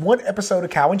 There's one episode of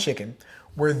Cow and Chicken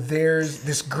where there's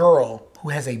this girl who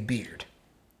has a beard,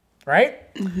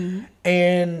 right? Mm-hmm.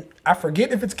 And I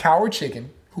forget if it's Cow or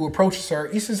Chicken who approaches her.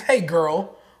 He says, "Hey,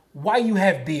 girl, why you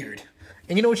have beard?"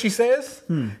 And you know what she says?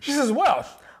 She says, "Well,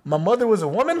 my mother was a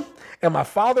woman and my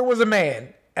father was a man,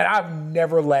 and I've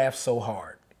never laughed so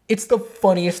hard. It's the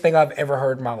funniest thing I've ever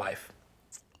heard in my life."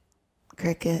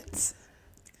 Crickets.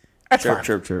 That's Chirp, fine.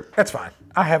 chirp, chirp. That's fine.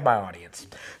 I have my audience.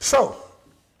 So,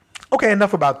 okay,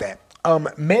 enough about that.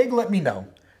 Meg let me know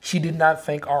she did not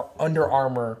think our Under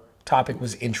Armour topic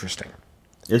was interesting.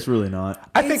 It's really not.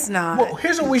 I It's think, not. Well,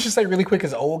 here's what we should say really quick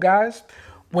as old guys.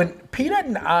 when Peanut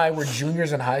and I were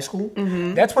juniors in high school,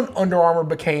 that's when Under Armour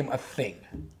became a thing.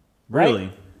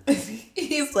 Right? Really?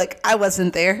 He's like, I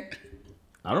wasn't there.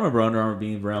 I don't remember Under Armour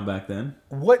being around back then.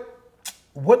 What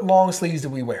long sleeves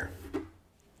did we wear?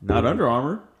 Not Under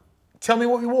Armour. Tell me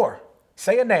what we wore.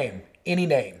 Say a name. Any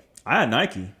name. I had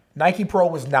Nike. Nike Pro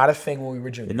was not a thing when we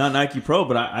were juniors. And not Nike Pro,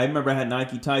 but I remember I had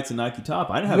Nike tights and Nike top.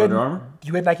 I didn't have Under Armour.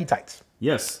 You had Nike tights.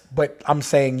 Yes. But I'm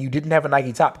saying you didn't have a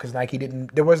Nike top because Nike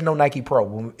didn't. There was no Nike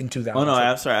Pro in 2000. Oh no,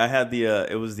 I'm sorry. I had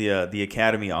it was the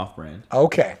Academy off-brand.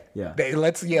 Okay. Yeah.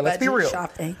 Let's be Budget real.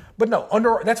 shopping. But no,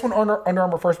 that's when Under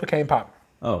Armour first became pop.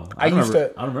 Oh, I don't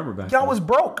remember back Y'all then. was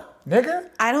broke, nigga.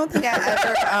 I don't think I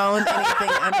ever owned anything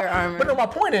Under Armour. But no, my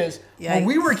point is, when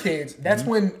we were kids, that's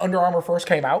when Under Armour first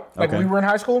came out. Like when we were in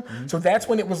high school. So that's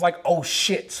when it was like, oh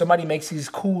shit, somebody makes these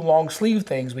cool long sleeve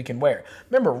things we can wear.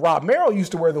 Remember, Rob Merrill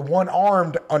used to wear the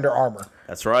one-armed Under Armour.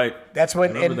 That's right. That's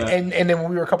when, and then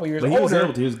when we were a couple years But older. he was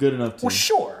able to. He was good enough to. Well,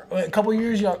 sure. A couple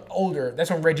years older,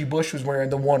 that's when Reggie Bush was wearing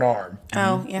the one arm.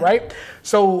 Oh, yeah. Right?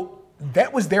 So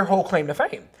that was their whole claim to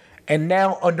fame. And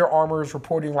now Under Armour is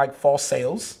reporting like false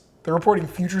sales. They're reporting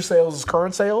future sales as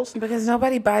current sales. Because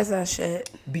nobody buys that shit.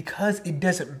 Because it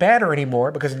doesn't matter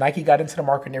anymore because Nike got into the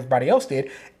market and everybody else did.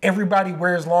 Everybody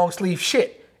wears long sleeve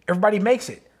shit. Everybody makes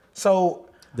it. So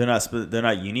They're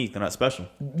not unique. They're not special.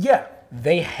 yeah,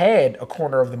 they had a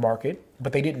corner of the market,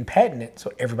 but they didn't patent it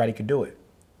so everybody could do it.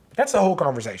 That's the whole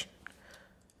conversation.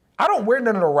 I don't wear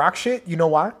none of the Rock shit. You know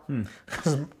why?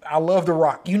 Because I love The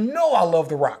Rock. You know I love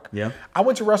The Rock. Yeah. I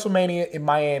went to WrestleMania in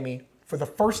Miami for the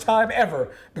first time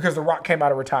ever because The Rock came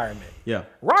out of retirement. Yeah.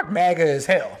 Rock MAGA as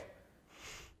hell.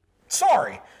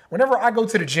 Sorry. Whenever I go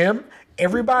to the gym,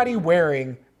 everybody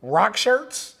wearing Rock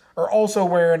shirts are also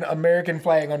wearing American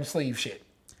flag on the sleeve shit.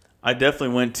 I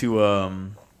definitely went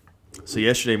to. So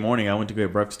yesterday morning, I went to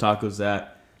get breakfast tacos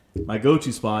at my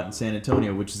go-to spot in San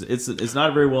Antonio, which is it's not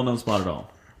a very well-known spot at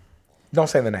all. Don't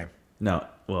say the name. No,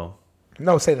 well,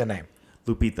 No, say the name.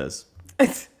 Lupitas.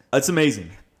 It's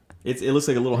amazing. It looks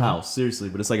like a little house, seriously,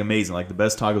 but it's like amazing, like the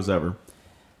best tacos ever.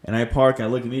 And I park and I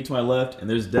look immediately to my left, and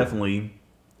there's definitely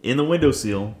in the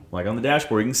windowsill, like on the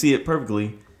dashboard, you can see it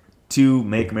perfectly, 2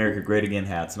 "Make America Great Again"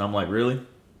 hats, and I'm like, really?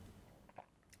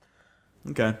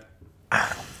 Okay.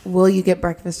 Will you get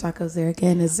breakfast tacos there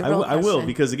again? Is the real I will, question.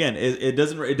 because again, it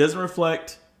doesn't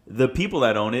reflect the people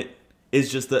that own it. It's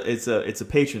just it's a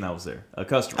patron that was there, a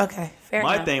customer. Okay, fair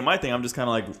enough. My thing, I'm just kind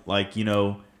of like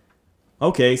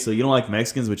okay, so you don't like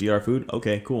Mexicans, but you eat our food.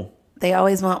 Okay, cool. They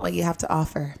always want what you have to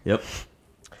offer. Yep.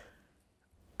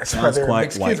 That's Sounds why there are quite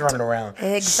mixed kids white. running around.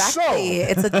 Exactly.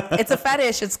 It's a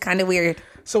fetish. It's kind of weird.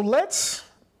 So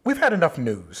we've had enough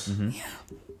news.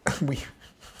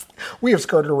 We have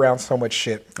skirted around so much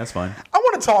shit. That's fine. I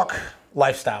want to talk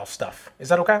lifestyle stuff. Is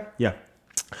that okay? Yeah.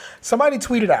 Somebody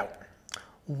tweeted out,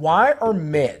 why are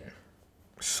men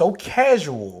so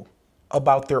casual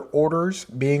about their orders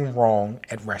being wrong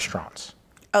at restaurants?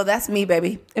 Oh, that's me,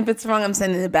 baby. If it's wrong, I'm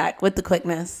sending it back with the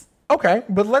quickness. Okay,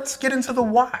 but let's get into the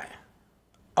why.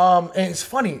 And it's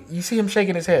funny. You see him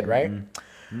shaking his head, right?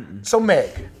 So, Meg,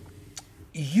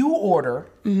 you order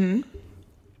a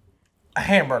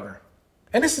hamburger.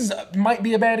 And this might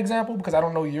be a bad example because I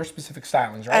don't know your specific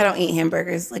stylings, right? I don't eat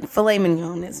hamburgers. Like filet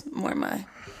mignon is more my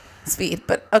speed.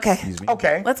 But okay.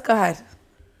 Okay. Let's go ahead.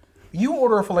 You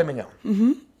order a filet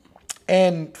mignon.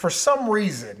 And for some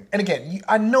reason, and again,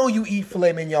 I know you eat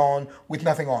filet mignon with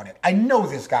nothing on it. I know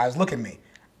this, guys. Look at me.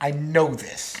 I know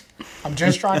this. I'm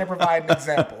just trying to provide an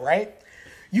example, right?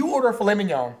 You order a filet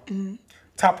mignon,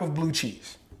 topped with blue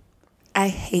cheese. I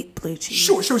hate blue cheese.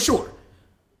 Sure.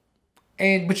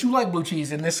 But you like blue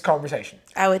cheese in this conversation.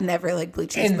 I would never like blue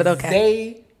cheese, And but okay.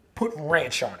 they put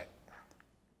ranch on it.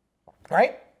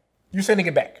 Right? You're sending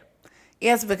it back.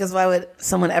 Yes, because why would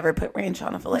someone ever put ranch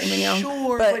on a filet mignon?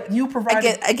 Sure, but you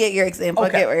provided... I get your example.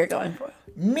 Okay. I get where you're going for.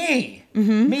 Me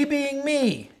being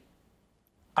me,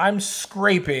 I'm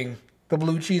scraping the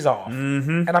blue cheese off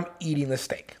and I'm eating the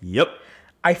steak. Yep.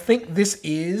 I think this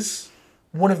is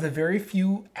one of the very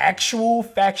few actual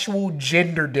factual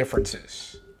gender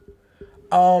differences.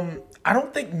 I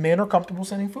don't think men are comfortable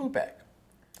sending food back.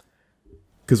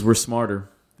 Because we're smarter.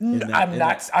 In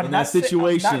that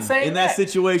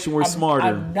situation, we're smarter.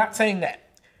 I'm not saying that.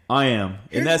 I am.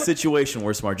 In that situation,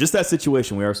 we're smart. Just that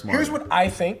situation, we are smarter. Here's what I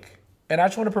think, and I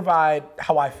just want to provide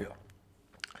how I feel.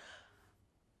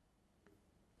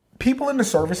 People in the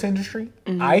service industry,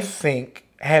 I think,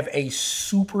 have a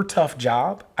super tough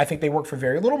job. I think they work for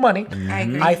very little money. I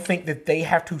agree. I think that they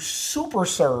have to super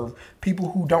serve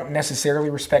people who don't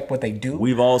necessarily respect what they do.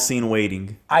 We've all seen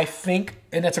waiting. I think,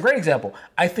 and that's a great example,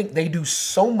 I think they do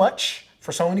so much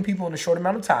for so many people in a short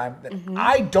amount of time that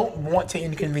I don't want to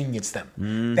inconvenience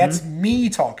them. That's me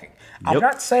talking. I'm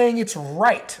not saying it's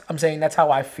right. I'm saying that's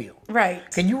how I feel. Right.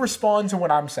 Can you respond to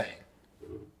what I'm saying?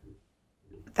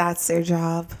 That's their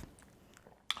job.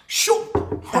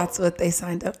 Sure. That's what they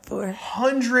signed up for.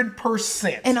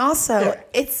 100%. And also,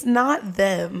 it's not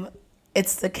them.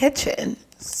 It's the kitchen.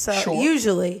 So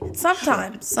usually,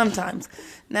 sometimes.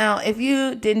 Now, if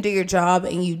you didn't do your job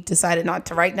and you decided not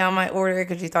to write down my order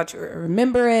because you thought you would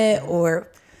remember it or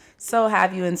so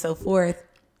have you and so forth,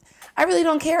 I really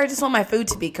don't care. I just want my food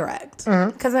to be correct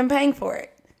because I'm paying for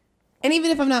it. And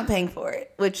even if I'm not paying for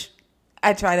it, which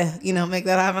I try to, make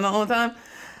that happen all the time,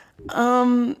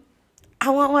 I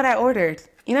want what I ordered,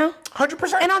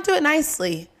 100%. And I'll do it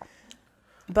nicely.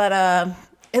 But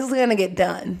it's going to get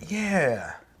done.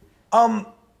 Yeah.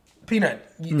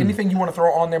 Peanut, anything you want to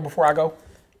throw on there before I go?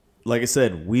 Like I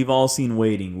said, we've all seen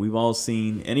Waiting. We've all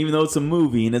seen, and even though it's a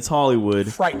movie and it's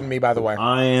Hollywood, frightened me, by the way.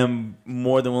 I am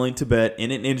more than willing to bet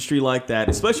in an industry like that,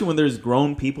 especially when there's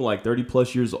grown people like 30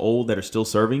 plus years old that are still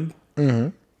serving,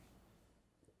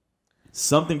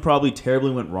 something probably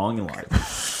terribly went wrong in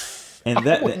life. And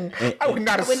I would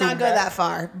not assume go that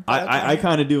far. I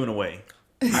kind of do in a way.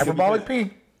 Hyperbolic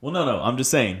P. Well, no. I'm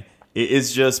just saying.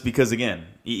 It's just because, again,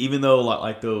 even though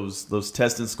like those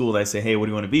tests in school that say, hey, what do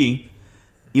you want to be?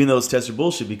 Even though those tests are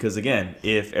bullshit because, again,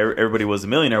 if everybody was a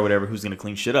millionaire or whatever, who's going to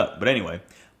clean shit up? But anyway,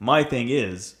 my thing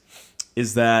is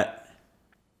that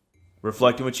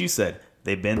reflecting what you said,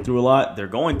 they've been through a lot. They're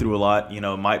going through a lot.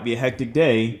 It might be a hectic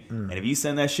day. And if you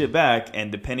send that shit back,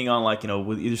 and depending on,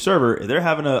 with either server, if they're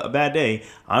having a bad day,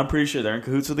 I'm pretty sure they're in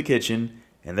cahoots with the kitchen.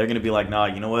 And they're going to be like, nah,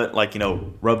 you know what?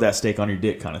 Rub that steak on your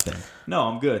dick kind of thing. No,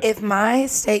 I'm good. If my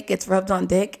steak gets rubbed on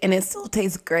dick and it still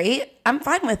tastes great, I'm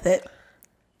fine with it.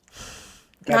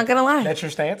 Not going to lie. That's your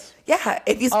stance? Yeah.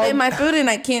 If you spit my food and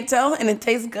I can't tell and it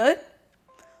tastes good,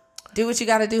 do what you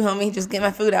got to do, homie. Just get my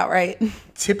food out right.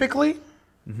 Typically,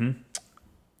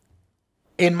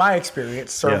 in my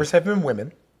experience, servers have been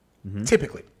women.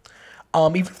 Typically.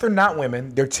 Even if they're not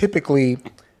women, they're typically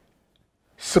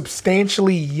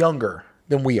substantially younger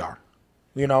than we are,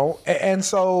 and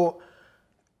so,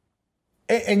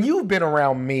 and you've been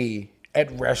around me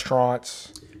at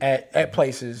restaurants, at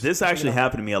places. This actually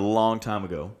happened to me a long time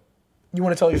ago. You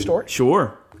want to tell your story?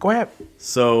 Sure. Go ahead.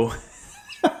 So,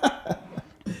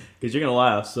 because you're gonna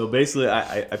laugh. So basically,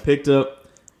 I picked up.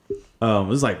 It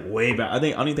was like way back. I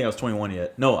don't even think I was 21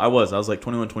 yet. No, I was. I was like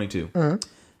 21, 22.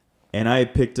 And I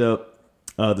picked up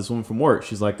this woman from work.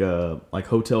 She's like a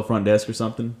hotel front desk or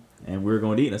something. And we were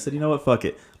going to eat. And I said, you know what? Fuck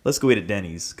it. Let's go eat at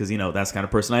Denny's. Because, that's the kind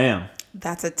of person I am.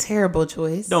 That's a terrible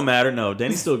choice. Don't matter. No,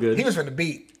 Denny's still good. He was from the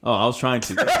beat. Oh, I was trying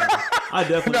to. I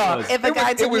definitely was. If a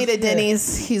guy took me to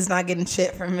Denny's, he's not getting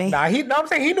shit from me. Nah, I'm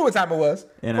saying he knew what time it was.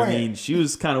 And she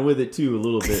was kind of with it too a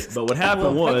little bit. But what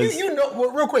happened was,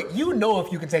 real quick,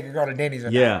 if you can take a girl to Denny's or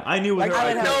not. Yeah, I knew with her.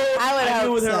 I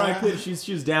knew with her I could.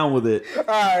 She was down with it. All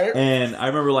right. And I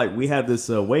remember we had this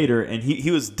waiter, and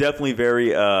he was definitely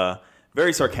very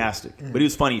very sarcastic, but he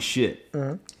was funny as shit.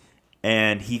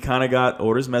 And he kind of got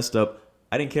orders messed up.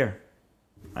 I didn't care.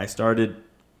 I didn't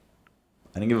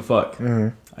give a fuck.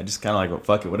 I just kind of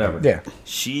fuck it, whatever. Yeah.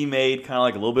 She made kind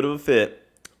of a little bit of a fit.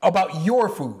 About your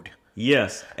food.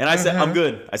 Yes. And I said, I'm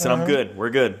good. I said, I'm good. We're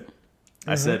good.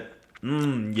 I said,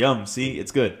 yum. See,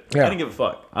 it's good. Yeah. I didn't give a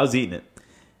fuck. I was eating it.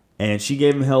 And she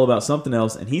gave him hell about something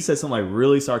else. And he said something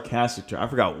really sarcastic to her. I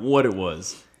forgot what it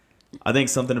was. I think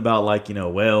something about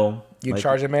well, you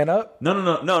charge a man up? No.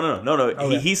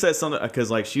 Okay. He said something because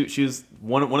she was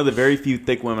one of the very few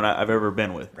thick women I've ever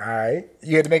been with. All right,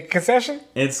 you had to make a concession,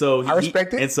 and so I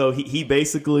respect it. And so he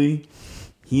basically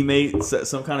made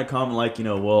some kind of comment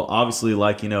well, obviously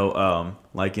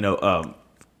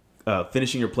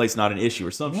finishing your plate's not an issue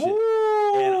or some shit.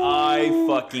 And I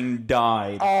fucking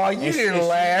died. Oh, you didn't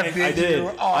laugh, did you?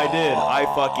 I did.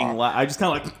 I fucking laughed. I just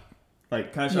kind of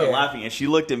started laughing, and she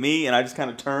looked at me, and I just kind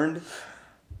of turned,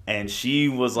 and she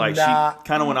was she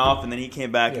kind of went off, and then he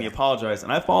came back and he apologized,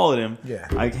 and I followed him. Yeah.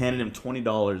 I handed him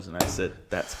 $20, and I said,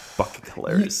 "That's fucking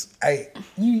hilarious."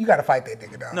 You got to fight that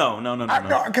nigga, dog. No.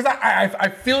 Because I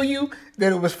feel you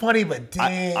that it was funny, but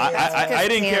damn, I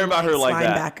didn't care about her like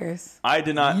that. Linebackers. I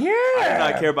did not. Yeah. I did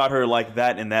not care about her like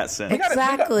that in that sense.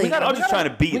 Exactly. I was just trying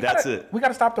to beat. That's it. We got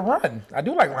to stop the run. I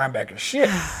do like linebackers. Shit.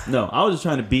 No, I was just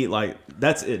trying to beat.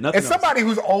 That's it. Nothing. As somebody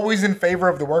who's always in favor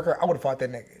of the worker, I would have fought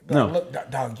that nigga. No. Look,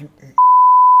 dog, you.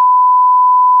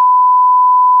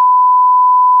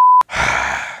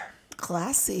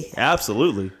 Classy.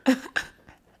 Absolutely.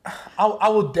 I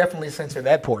will definitely censor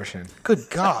that portion. Good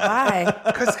God. Why?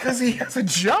 Because he has a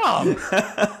job.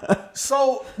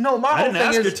 So, no, my I whole didn't thing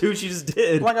ask is, her to. She just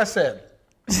did. like I said,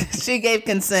 She gave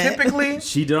consent. Typically,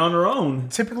 She did on her own.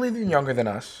 typically they're younger than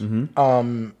us.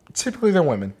 Typically they're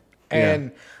women.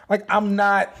 And like I'm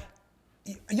not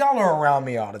y'all are around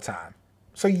me all the time.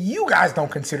 So you guys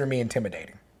don't consider me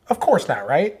intimidating. Of course not,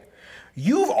 right?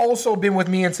 You've also been with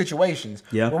me in situations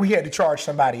where we had to charge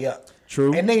somebody up.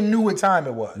 True. And they knew what time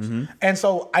it was. And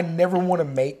so I never want to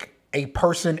make a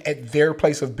person at their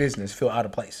place of business feel out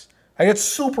of place. Like it's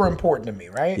super important to me,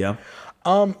 right? Yeah.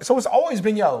 So it's always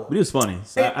been But it was funny.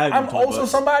 So I'm also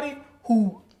somebody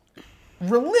who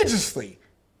religiously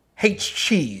hates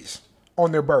cheese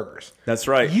on their burgers. That's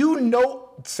right.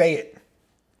 Say it.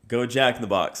 Go Jack in the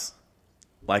Box.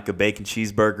 Like a bacon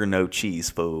cheeseburger, no cheese,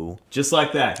 fool. Just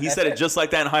like that. He said it just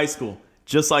like that in high school.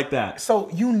 Just like that. So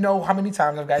you know how many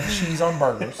times I've got cheese on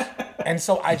burgers, and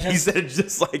so I just He said it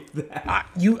just like that.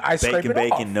 I scrape it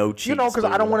bacon, off. no cheese. You know, because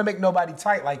I don't fool. want to make nobody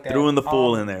tight like that. Threw in the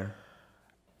fool in there.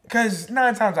 Because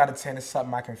 9 times out of 10, it's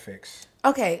something I can fix.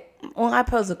 Okay, well, I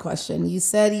pose a question. You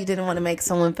said you didn't want to make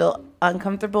someone feel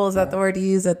uncomfortable. Is that the word you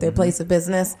use at their place of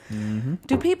business?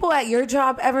 Do people at your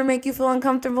job ever make you feel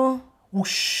uncomfortable? Well,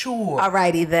 sure.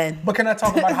 Alrighty then. But can I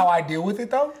talk about how I deal with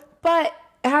it though? But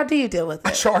how do you deal with I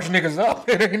it? charge niggas up.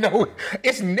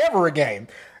 It's never a game.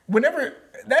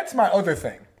 That's my other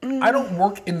thing. I don't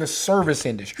work in the service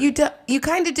industry. You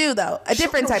kind of do though. A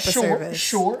different type of service.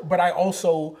 Sure, but I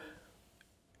also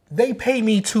they pay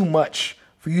me too much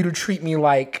for you to treat me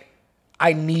like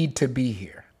I need to be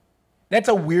here. That's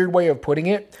a weird way of putting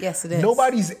it. Yes, it is.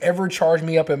 Nobody's ever charged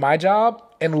me up in my job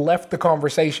and left the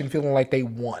conversation feeling like they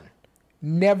won.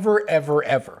 Never, ever,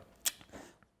 ever.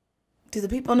 Do the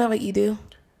people know what you do?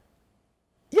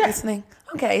 Yeah. Listening.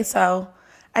 Okay, so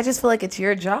I just feel like it's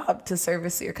your job to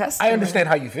service your customers. I understand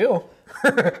how you feel.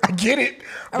 I get it.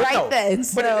 All right, then.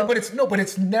 But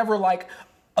it's never like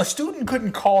a student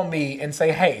couldn't call me and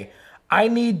say, "Hey, I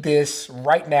need this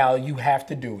right now. You have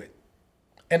to do it."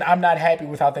 And I'm not happy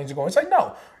with how things are going. It's like,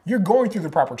 no, you're going through the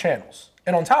proper channels.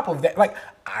 And on top of that, like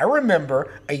I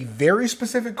remember a very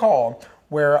specific call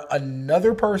where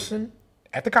another person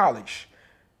at the college,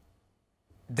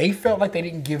 they felt like they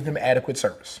didn't give them adequate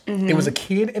service. It was a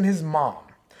kid and his mom.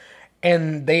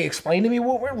 And they explained to me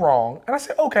what went wrong. And I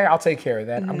said, okay, I'll take care of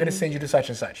that. I'm going to send you to such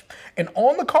and such. And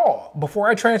on the call, before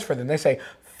I transfer them, they say,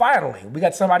 finally, we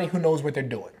got somebody who knows what they're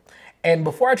doing. And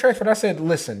before I transferred, I said,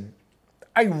 listen,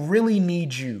 I really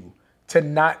need you to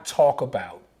not talk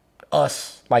about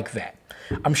us like that.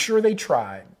 I'm sure they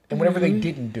tried. And whatever they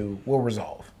didn't do, we'll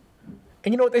resolve.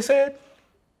 And you know what they said?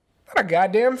 Not a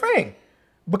goddamn thing.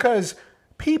 Because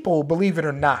people, believe it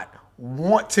or not,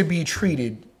 want to be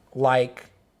treated like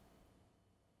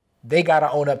they got to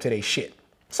own up to their shit.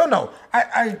 So no,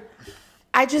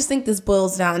 I just think this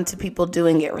boils down to people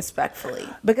doing it respectfully.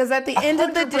 Because at the end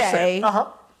of the day,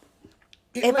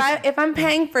 if I'm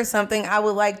paying for something, I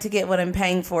would like to get what I'm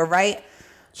paying for, right?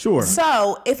 Sure.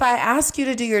 So if I ask you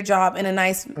to do your job in a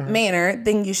nice manner,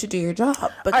 then you should do your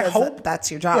job because that's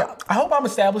your job. Yeah, I hope I'm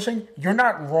establishing you're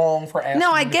not wrong for asking.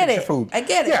 No, I me get to fix it. your food. I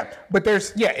get it. Yeah, but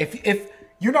if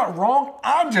you're not wrong,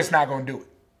 I'm just not gonna do it.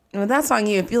 Well, that's on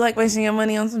you. If you like wasting your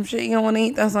money on some shit you don't want to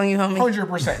eat, that's on you, homie.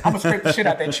 100%. I'm gonna scrape the shit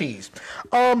out that cheese.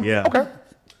 Yeah. Okay.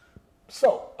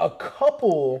 So a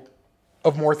couple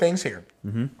of more things here.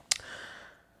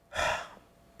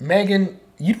 Megan,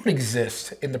 you don't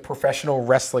exist in the professional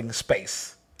wrestling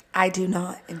space. I do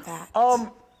not, in fact.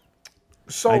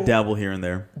 So I dabble here and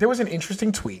there. there was an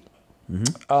interesting tweet,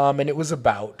 and it was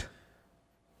about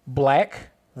black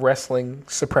wrestling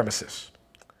supremacists.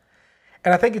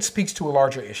 And I think it speaks to a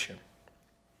larger issue.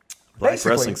 Black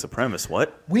Basically, wrestling supremacist.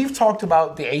 What? We've talked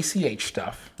about the ACH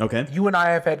stuff. Okay. You and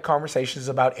I have had conversations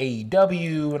about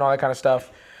AEW and all that kind of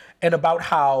stuff, and about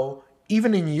how,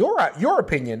 even in your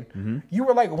opinion, you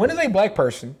were like, when is a black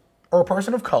person or a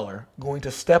person of color going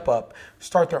to step up,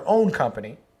 start their own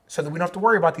company, so that we don't have to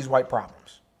worry about these white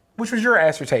problems? Which was your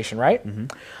assertion, right?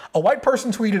 A white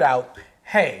person tweeted out,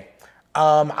 hey,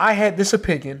 I had this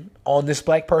opinion on this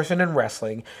black person in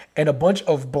wrestling, and a bunch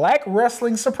of black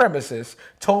wrestling supremacists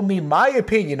told me my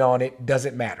opinion on it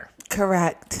doesn't matter.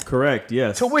 Correct,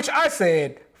 yes. To which I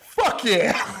said, fuck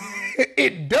yeah,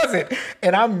 it doesn't.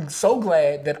 And I'm so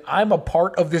glad that I'm a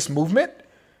part of this movement,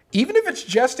 even if it's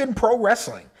just in pro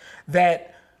wrestling,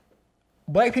 that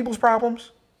black people's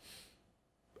problems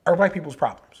are black people's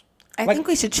problems. I think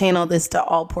we should channel this to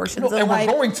all portions of and life.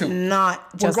 we're going to.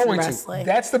 Not just we're going wrestling. to.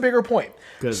 That's the bigger point.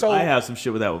 Because I have some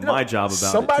shit with that with my job about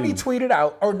somebody it too. tweeted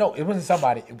out, or no, it wasn't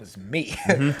somebody, it was me.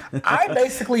 I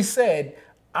basically said,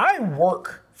 I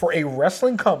work for a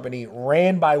wrestling company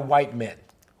ran by white men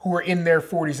who are in their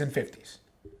 40s and 50s.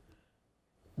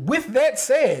 With that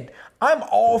said, I'm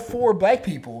all for black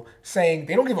people saying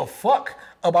they don't give a fuck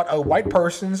about a white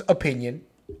person's opinion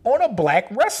on a black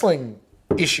wrestling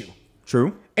issue.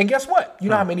 True. And guess what? You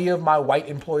know how many of my white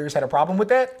employers had a problem with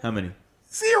that? How many?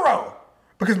 0.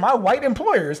 Because my white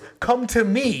employers come to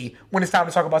me when it's time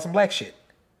to talk about some black shit.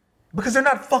 Because they're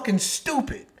not fucking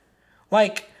stupid.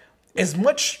 Like, as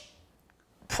much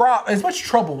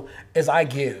trouble as I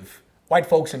give white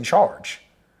folks in charge,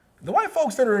 the white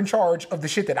folks that are in charge of the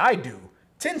shit that I do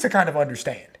tend to kind of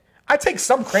understand. I take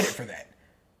some credit for that.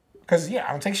 Because, yeah,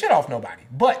 I don't take shit off nobody.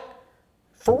 But,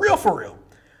 for real,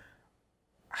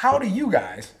 how do you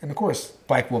guys, and of course,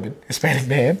 black woman, Hispanic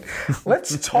man,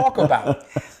 let's talk about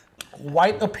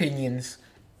white opinions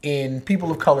in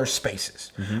people of color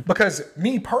spaces. Because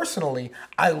me personally,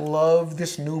 I love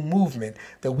this new movement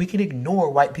that we can ignore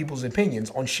white people's opinions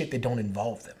on shit that don't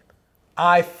involve them.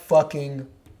 I fucking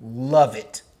love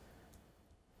it.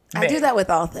 I do that with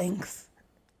all things.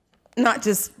 Not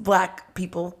just black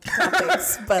people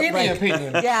topics, but Any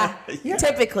opinion. Yeah,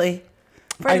 typically.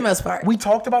 For the most part. We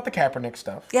talked about the Kaepernick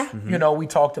stuff. Yeah. You know, we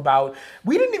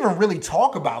didn't even really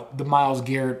talk about the Myles,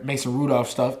 Garrett, Mason Rudolph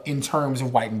stuff in terms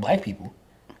of white and black people.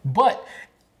 But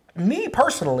me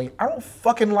personally, I don't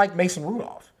fucking like Mason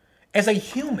Rudolph. As a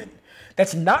human,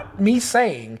 that's not me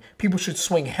saying people should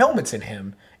swing helmets at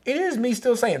him. It is me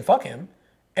still saying fuck him.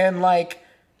 And like...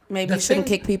 Maybe you shouldn't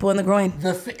kick people in the groin.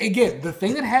 The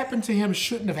thing that happened to him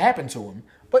shouldn't have happened to him.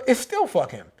 But it's still fuck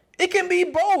him. It can be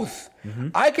both.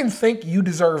 I can think you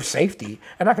deserve safety,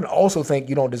 and I can also think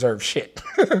you don't deserve shit.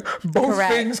 Both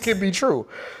things can be true.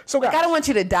 So guys, I don't want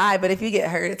you to die, but if you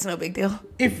get hurt, it's no big deal.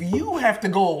 if you have to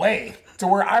go away to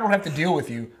where I don't have to deal with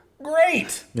you,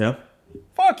 great. Yeah.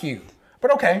 Fuck you.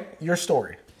 But okay, your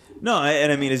story. No,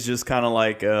 and I mean, it's just kind of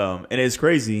like, and it's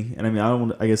crazy. And I mean, I don't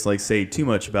want to, I guess, like say too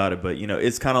much about it, but you know,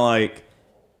 it's kind of like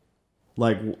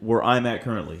where I'm at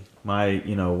currently,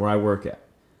 where I work at.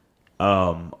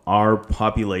 Our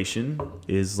population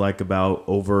is like about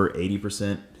over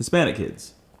 80% Hispanic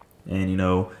kids. And, you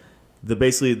know,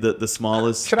 basically the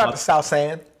smallest. Shout out to South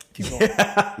Sand. Keep going.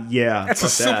 Yeah. That's a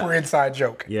super inside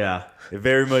joke. Yeah, it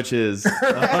very much is.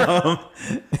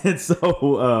 And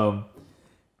so,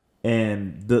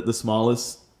 and the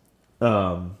smallest,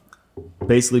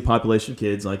 basically population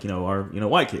kids, like, are,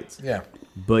 white kids. Yeah.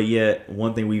 But yet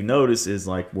one thing we've noticed is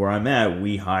like where I'm at,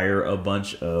 we hire a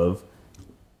bunch of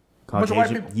Caucasian, white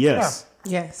people. yes.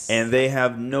 Yeah. Yes. And they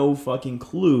have no fucking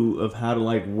clue of how to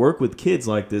like work with kids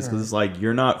like this, because it's like,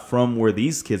 you're not from where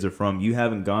these kids are from. You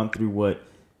haven't gone through what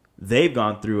they've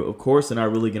gone through. Of course, they're not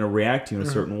really going to react to you in a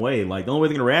certain way. Like, the only way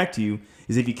they're going to react to you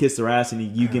is if you kiss their ass and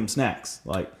you give them snacks.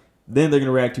 Like, then they're going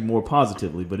to react to you more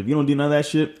positively. But if you don't do none of that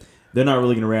shit, they're not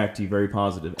really going to react to you very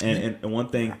positive. And one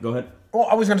thing, go ahead. Well,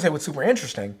 I was going to say what's super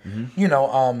interesting,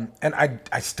 and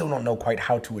I still don't know quite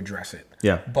how to address it.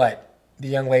 Yeah. But the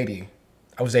young lady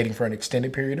I was dating for an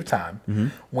extended period of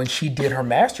time, when she did her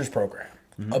master's program,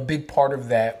 a big part of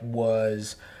that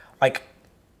was like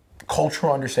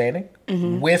cultural understanding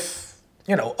with,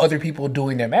 other people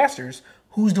doing their masters.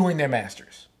 Who's doing their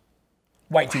masters?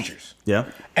 White teachers. Yeah.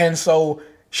 And so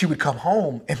she would come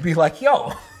home and be like,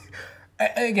 yo,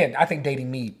 again, I think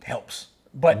dating me helps.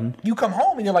 But you come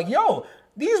home and you're like, yo,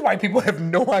 these white people have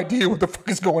no idea what the fuck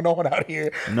is going on out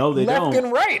here. No, they don't. Left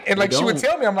and right. And like she would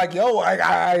tell me, I'm like, yo,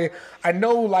 I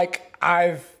know like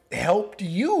I've helped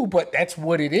you, but that's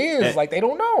what it is. And, like they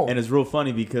don't know. And it's real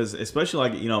funny because especially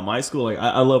like, my school, like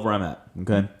I love where I'm at.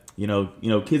 Okay.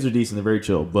 Kids are decent, they're very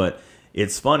chill. But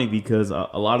it's funny because a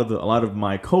lot of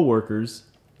my coworkers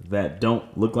that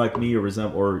don't look like me or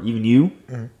resemble, or even you,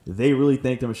 they really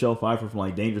think they're Michelle Pfeiffer from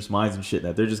like Dangerous Minds and shit,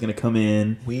 that they're just gonna come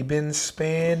in. We've been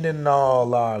spending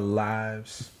all our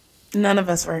lives. None of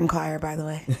us were in choir, by the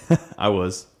way. I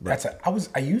was.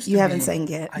 I used to. You haven't sang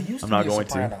yet. I used to. I'm not be a going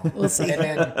to. soprano. We'll see. And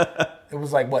then it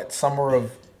was like what, summer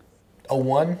of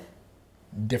 01,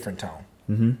 different tone.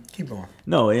 Keep going.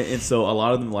 No, and so a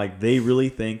lot of them, like, they really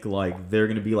think like they're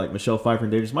gonna be like Michelle Pfeiffer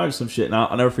and Dangerous Minds or some shit. And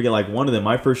I'll never forget, like, one of them,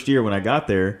 my first year when I got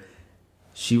there,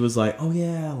 she was like, oh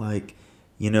yeah, like,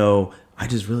 I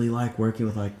just really like working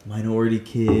with like minority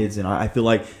kids, and I feel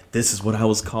like this is what I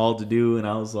was called to do. And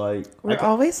I was like, we're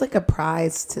always like a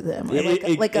prize to them, or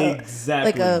like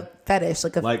a fetish,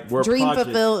 like we're dream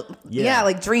fulfill. Yeah,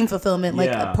 like dream fulfillment,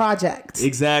 like a project.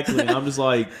 Exactly. And I'm just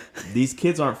like, these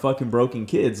kids aren't fucking broken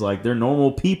kids. Like, they're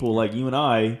normal people like you and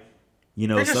I.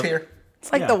 They're just here.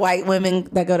 It's like the white women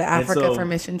that go to Africa for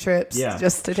mission trips,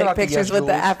 just to take pictures with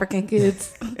the African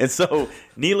kids. And so,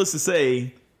 needless to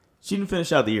say, she didn't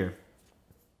finish out the year.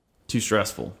 Too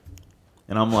stressful.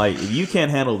 And I'm like, if you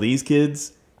can't handle these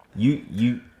kids,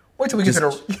 you Wait till we get to the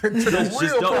Just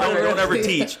real don't ever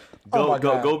teach. Oh my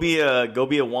God. Go be a door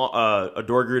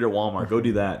greeter at Walmart. Go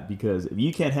do that, because if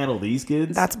you can't handle these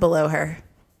kids, That's below her.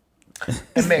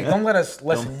 And Meg, don't let us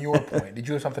lessen your point. Did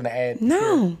you have something to add?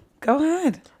 No, go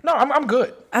ahead. No, I'm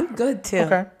good. I'm good too.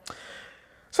 Okay.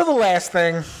 So the last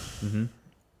thing, I'm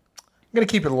gonna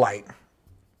keep it light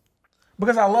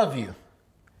because I love you,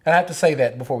 and I have to say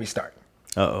that before we start.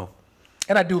 uh-oh.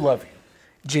 And I do love you,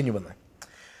 genuinely.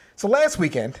 So last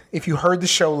weekend, if you heard the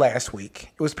show last week,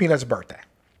 it was Peanut's birthday.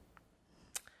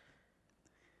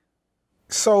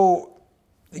 So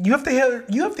you have to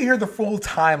hear the full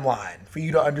timeline for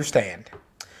you to understand.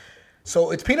 So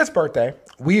it's Peanut's birthday.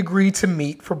 We agreed to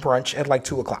meet for brunch at like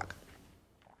 2:00.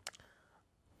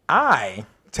 I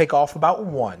take off about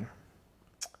 1.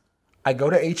 I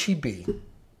go to HEB.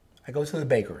 I go to the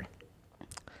bakery.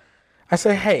 I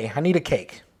say, hey, I need a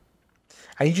cake.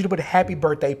 I need you to put happy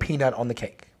birthday Peanut on the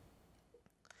cake.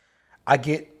 I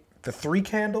get the 3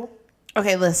 candle.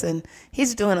 Okay, listen.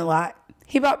 He's doing a lot.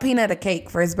 He bought Peanut a cake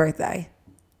for his birthday.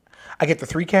 I get the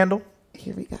 3 candle.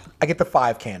 Here we go. I get the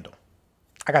 5 candle.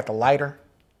 I got the lighter.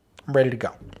 I'm ready to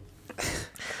go.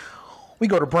 We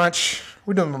go to brunch.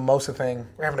 We're doing the mimosa thing.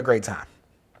 We're having a great time.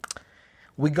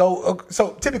 We go.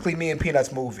 So typically, me and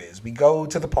Peanut's move is we go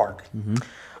to the park.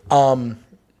 The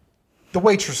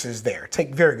waitresses there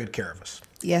take very good care of us.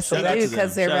 Yes, Shout they out do to them.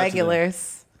 because they're Shout out to them.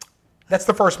 regulars. That's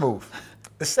the first move.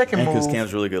 The second And because move.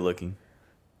 Cam's really good looking.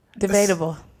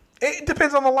 Debatable. It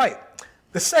depends on the light.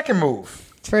 The second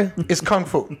move True. is kung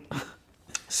fu.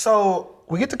 So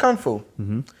we get to kung fu.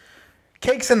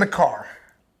 Cake's in the car.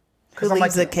 Who I'm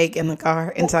leaves like, a cake in the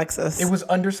car in Texas? it was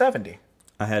under 70.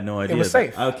 I had no idea. was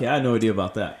safe. Okay, I had no idea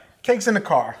about that. Cake's in the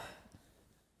car.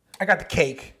 I got the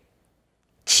cake.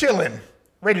 Chilling.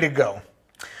 Ready to go.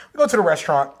 We go to the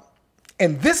restaurant.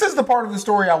 And this is the part of the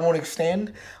story I won't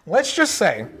extend. Let's just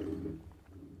say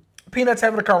Peanut's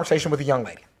having a conversation with a young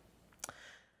lady.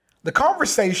 The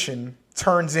conversation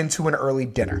turns into an early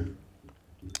dinner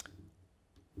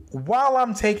while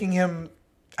I'm taking him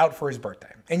out for his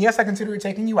birthday. And yes, I consider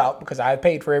taking you out because I have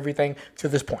paid for everything to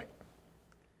this point.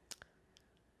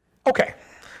 Okay,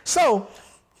 so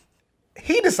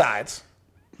he decides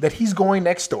that he's going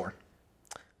next door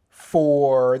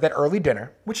for that early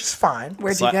dinner, which is fine.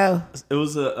 Where'd you go? It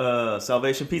was a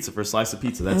Salvation Pizza for a slice of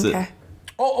pizza. That's Okay. it.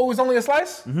 Oh, it was only a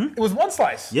slice? It was one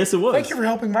slice. Yes, it was. Thank you for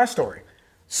helping my story.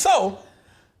 So,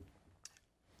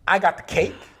 I got the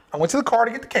cake. I went to the car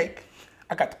to get the cake.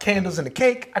 I got the candles in the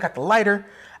cake. I got the lighter.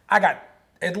 I got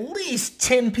at least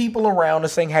 10 people around to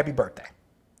sing happy birthday.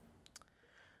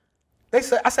 I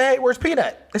say, hey, where's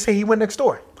Peanut? They say he went next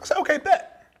door. I said, okay,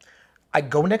 bet. I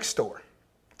go next door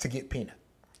to get Peanut.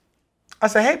 I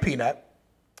say, hey, Peanut,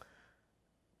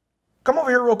 come over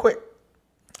here real quick.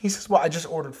 He says, well, I just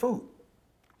ordered food.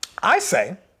 I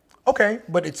say, okay,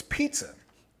 but it's pizza,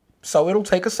 so it'll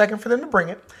take a second for them to bring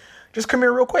it. Just come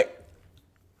here real quick.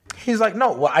 He's like,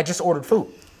 no, well, I just ordered food.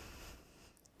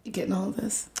 You getting all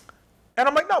this? And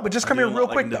I'm like, no, but just come here real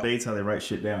quick, though. Debates how they write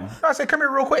shit down. No, I said, come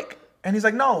here real quick. And he's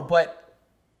like, no, but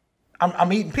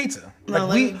I'm eating pizza. No, Like,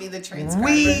 let me be the transcriber.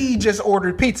 we just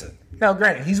ordered pizza. Now,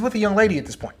 granted, he's with a young lady at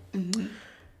this point.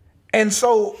 And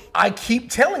so I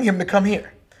keep telling him to come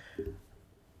here.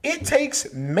 It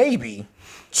takes maybe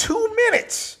 2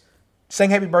 minutes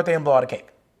saying happy birthday and blow out a cake.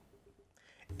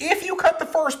 If you cut the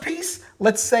first piece,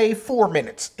 let's say 4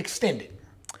 minutes, extend it.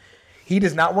 He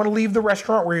does not want to leave the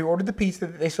restaurant where he ordered the pizza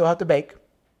that they still have to bake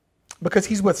because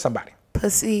he's with somebody.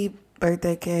 Pussy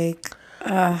birthday cake.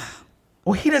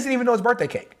 Well, he doesn't even know his birthday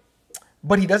cake.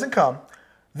 But he doesn't come.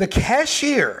 The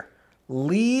cashier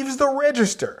leaves the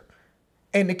register.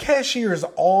 And the cashier is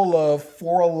all of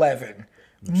 4'11".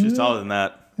 She's taller than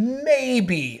that.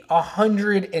 Maybe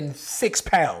 106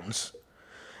 pounds.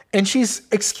 And she's,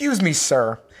 excuse me,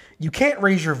 sir, you can't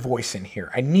raise your voice in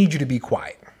here. I need you to be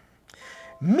quiet.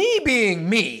 Me being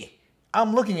me,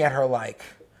 I'm looking at her like,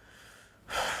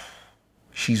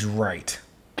 she's right.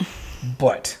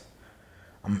 But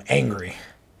I'm angry.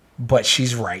 But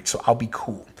she's right, so I'll be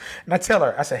cool. And I tell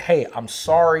her, I said, hey, I'm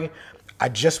sorry. I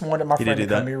just wanted my friend to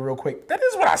come here real quick. That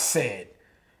is what I said.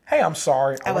 Hey, I'm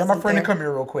sorry. I wanted my friend to come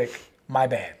here real quick. My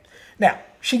bad. Now,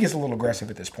 she gets a little aggressive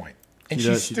at this point. And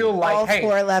she's still like, All hey.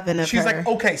 4'11" of she's her. like,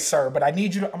 okay, sir, but I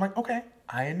need you to. I'm like, okay,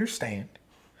 I understand.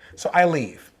 So I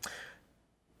leave.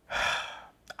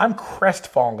 I'm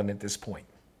crestfallen at this point.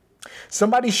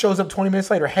 Somebody shows up 20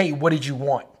 minutes later. Hey, what did you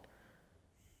want?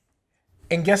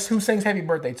 And guess who sings happy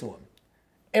birthday to him?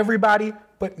 Everybody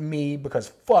but me, because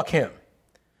fuck him.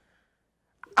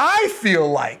 I feel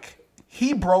like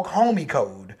he broke homie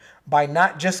code by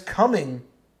not just coming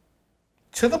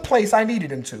to the place I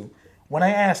needed him to, when I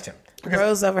asked him. Because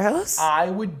Bros over hoes? I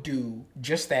would do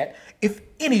just that if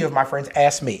any of my friends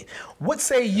asked me. What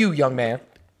say you, young man?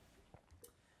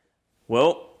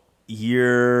 Well,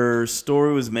 your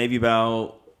story was maybe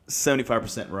about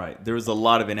 75% right. There was a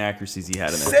lot of inaccuracies he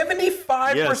had in there.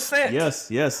 75%.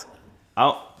 Yes.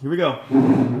 Here we go.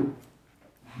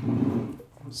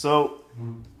 So,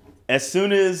 as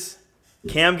soon as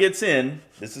Cam gets in,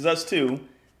 this is us too,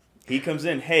 he comes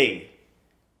in, hey,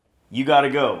 you gotta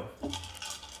go.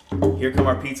 Here come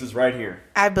our pizzas right here.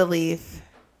 I believe.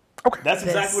 Okay. That's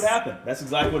exactly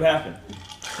what happened.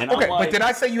 And Okay, I'm like, but did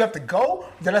I say you have to go?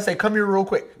 Did I say come here real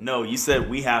quick? no, you said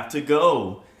we have to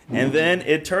go. And then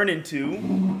it turned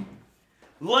into,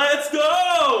 let's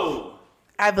go!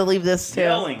 I believe this too.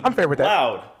 Yelling. I'm fair with that.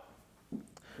 Loud.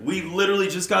 We literally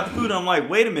just got the food. I'm like,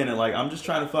 wait a minute. Like, I'm just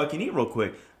trying to fucking eat real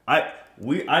quick. I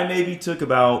maybe took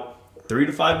about 3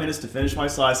 to 5 minutes to finish my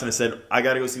slice, and I said, I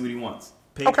got to go see what he wants.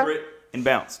 Paid for it and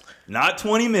bounced. Not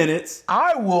 20 minutes.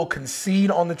 I will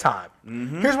concede on the time.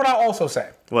 Here's what I also say.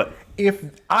 What? If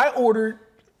I ordered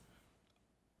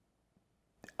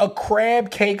a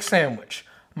crab cake sandwich,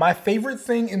 my favorite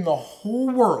thing in the whole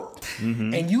world,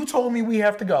 and you told me we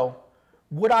have to go,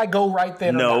 would I go right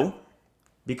then or No. not?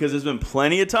 Because there's been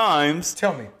plenty of times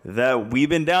Tell me. that we've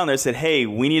been down there and said, hey,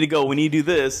 we need to go. We need to do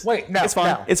this. Wait, now. It's fine.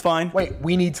 now. It's fine. Wait,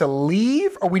 we need to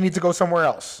leave or we need to go somewhere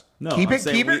else? No, Keep I'm it.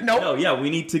 saying No. yeah, we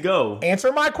need to go.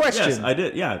 Answer my question. Yes, I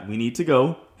did. Yeah, we need to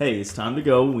go. Hey, it's time to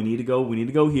go. We need to go. We need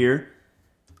to go here.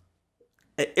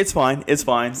 It's fine. It's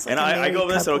fine. like And a I married go over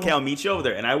there and said, couple. okay, I'll meet you over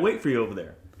there. And I wait for you over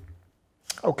there.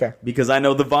 Okay. Because I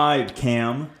know the vibe,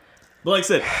 Cam. But like I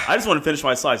said, I just want to finish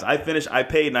my slice. I finished, I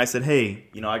paid, and I said, hey,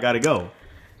 I got to go.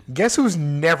 Guess who's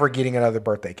never getting another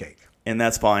birthday cake? And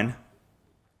that's fine.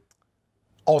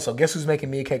 Also, guess who's making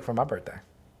me a cake for my birthday?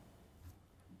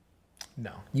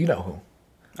 No. You know who.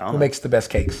 I don't Who know. makes the best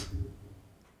cakes?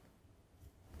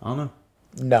 I don't know.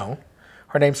 No.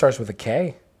 Her name starts with a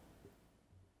K.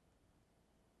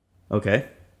 Okay.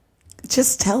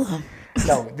 Just tell them.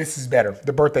 No, this is better.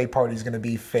 The birthday party is going to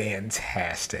be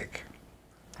fantastic.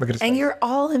 Look at this. And you're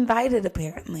all invited,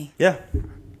 apparently, Yeah.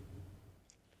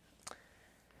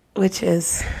 which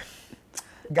is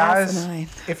Guys, asinine.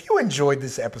 if you enjoyed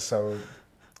this episode,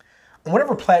 on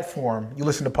whatever platform you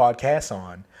listen to podcasts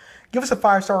on, give us a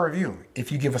 5-star review.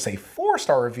 If you give us a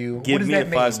 4-star review, what Give does me that a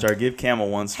mean? 5-star. Give Cam a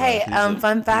 1-star. Hey, He's a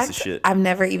fun piece fact, of shit. I've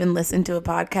never even listened to a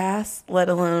podcast, let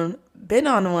alone been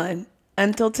on one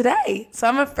until today. So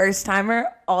I'm a first timer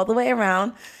all the way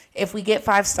around. If we get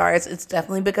 5 stars, it's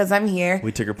definitely because I'm here.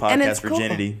 We took her And it's podcast cool.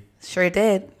 virginity. Sure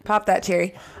did. Pop that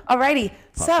cherry. Alrighty.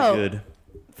 Popped So it good.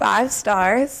 5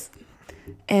 stars.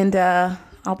 And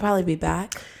I'll probably be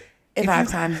back if I have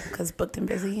time because booked and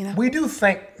busy, We do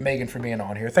thank Megan for being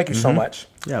on here. Thank you so much.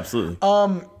 Yeah, absolutely.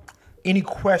 Any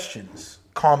questions,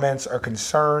 comments, or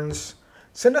concerns,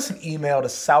 send us an email to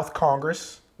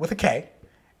southcongress with a K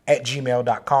at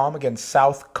gmail.com. Again,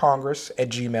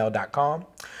 southcongress@gmail.com.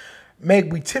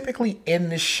 Meg, we typically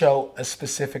end this show a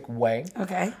specific way.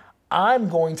 Okay. I'm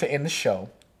going to end the show.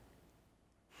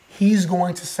 He's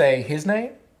going to say his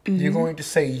name. You're going to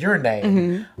say your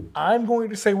name. I'm going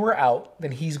to say we're out.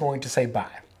 Then he's going to say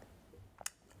bye.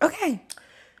 Okay.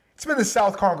 It's been the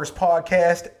South Congress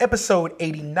Podcast, episode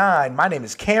 89. My name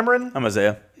is Cameron, I'm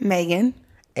Isaiah. Megan.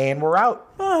 and we're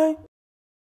out. Bye.